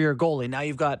worse for your goalie. Now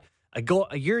you've got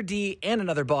your D and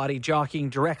another body jockeying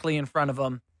directly in front of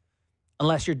him,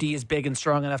 unless your D is big and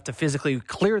strong enough to physically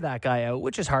clear that guy out,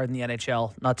 which is hard in the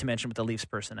NHL, not to mention with the Leafs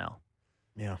personnel.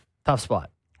 Yeah. Tough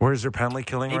spot. Where's their penalty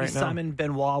killing Maybe right now? Simon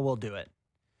Benoit will do it.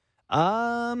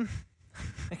 I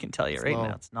can tell you right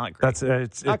now, it's not great.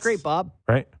 It's not great, Bob.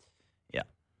 Right? Yeah.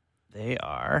 They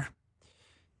are.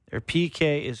 Their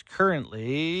PK is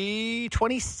currently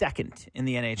 22nd in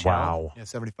the NHL. Wow. Yeah,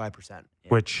 75%.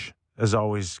 Which has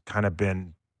always kind of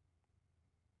been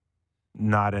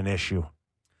not an issue.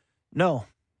 No,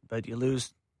 but you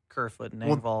lose Kerfoot and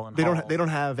Engvall and Hall. They don't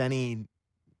have any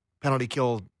penalty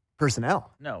kill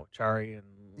personnel. No, Chari and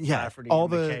Yeah, Lafferty all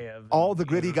and the Mikheyev all and the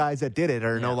gritty Peter. guys that did it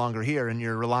are no Yeah. longer here, and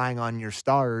you're relying on your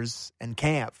stars and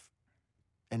Kampf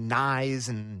and Nyes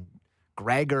and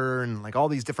Gregor and like all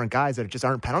these different guys that just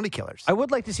aren't penalty killers. I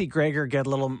would like to see Gregor get a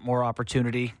little more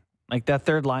opportunity. Like that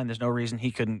third line, there's no reason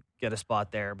he couldn't get a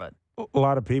spot there. But A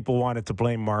lot of people wanted to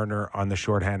blame Marner on the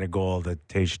shorthanded goal, the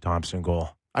Tage Thompson goal.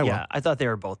 I thought they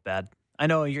were both bad. I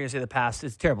know you're going to say the pass.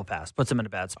 It's a terrible pass. Puts him in a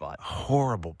bad spot.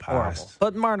 Horrible pass. Horrible.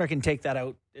 But Marner can take that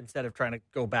out instead of trying to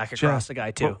go back across the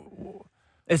guy, too.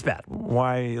 It's bad.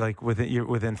 Why, like, you're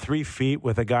within 3 feet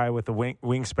with a guy with a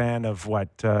wingspan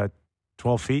of,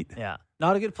 12 feet? Yeah.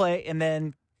 Not a good play. And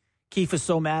then Keefe was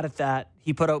so mad at that,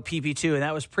 he put out PP2, and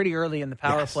that was pretty early in the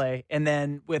power play. And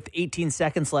then with 18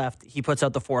 seconds left, he puts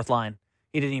out the fourth line.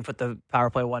 He didn't even put the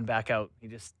power play one back out. He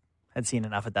just had seen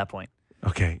enough at that point.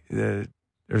 Okay.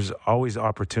 There's always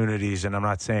opportunities, and I'm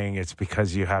not saying it's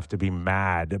because you have to be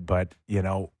mad, but,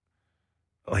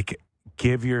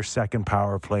 give your second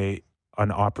power play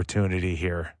an opportunity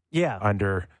here. Yeah.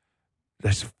 Under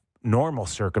this normal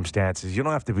circumstances. You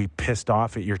don't have to be pissed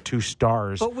off at your two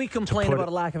stars. But we complain about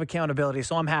a lack of accountability,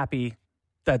 so I'm happy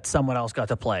that someone else got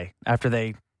to play after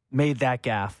they made that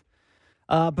gaffe.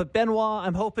 But Benoit,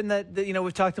 I'm hoping that,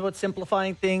 we've talked about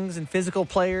simplifying things and physical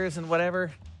players and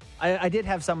whatever. I did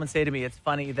have someone say to me, it's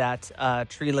funny that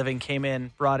Tree Living came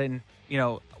in, brought in,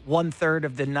 1/3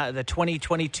 of the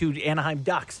 2022 Anaheim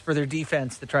Ducks for their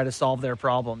defense to try to solve their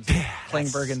problems.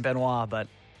 Klingberg and Benoit, but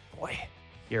boy,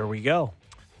 here we go.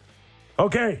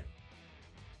 Okay.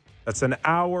 That's an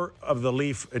hour of the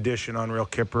Leaf edition on Real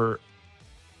Kipper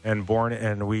and Bourne,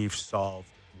 and we've solved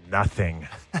nothing.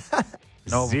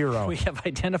 Zero. We have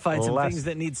identified some things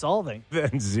that need solving.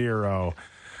 Then zero.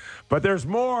 But there's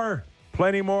more,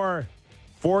 plenty more.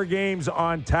 4 games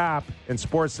on tap, and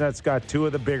Sportsnet's got 2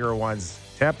 of the bigger ones.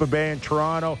 Tampa Bay and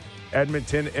Toronto,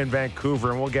 Edmonton and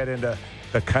Vancouver. And we'll get into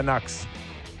the Canucks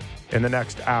in the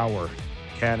next hour,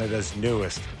 Canada's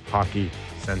newest hockey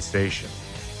sensation.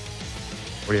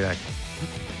 What do you think?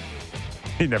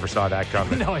 He never saw that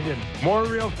coming. No, I didn't. More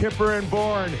Real Kipper and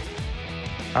Bourne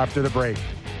after the break.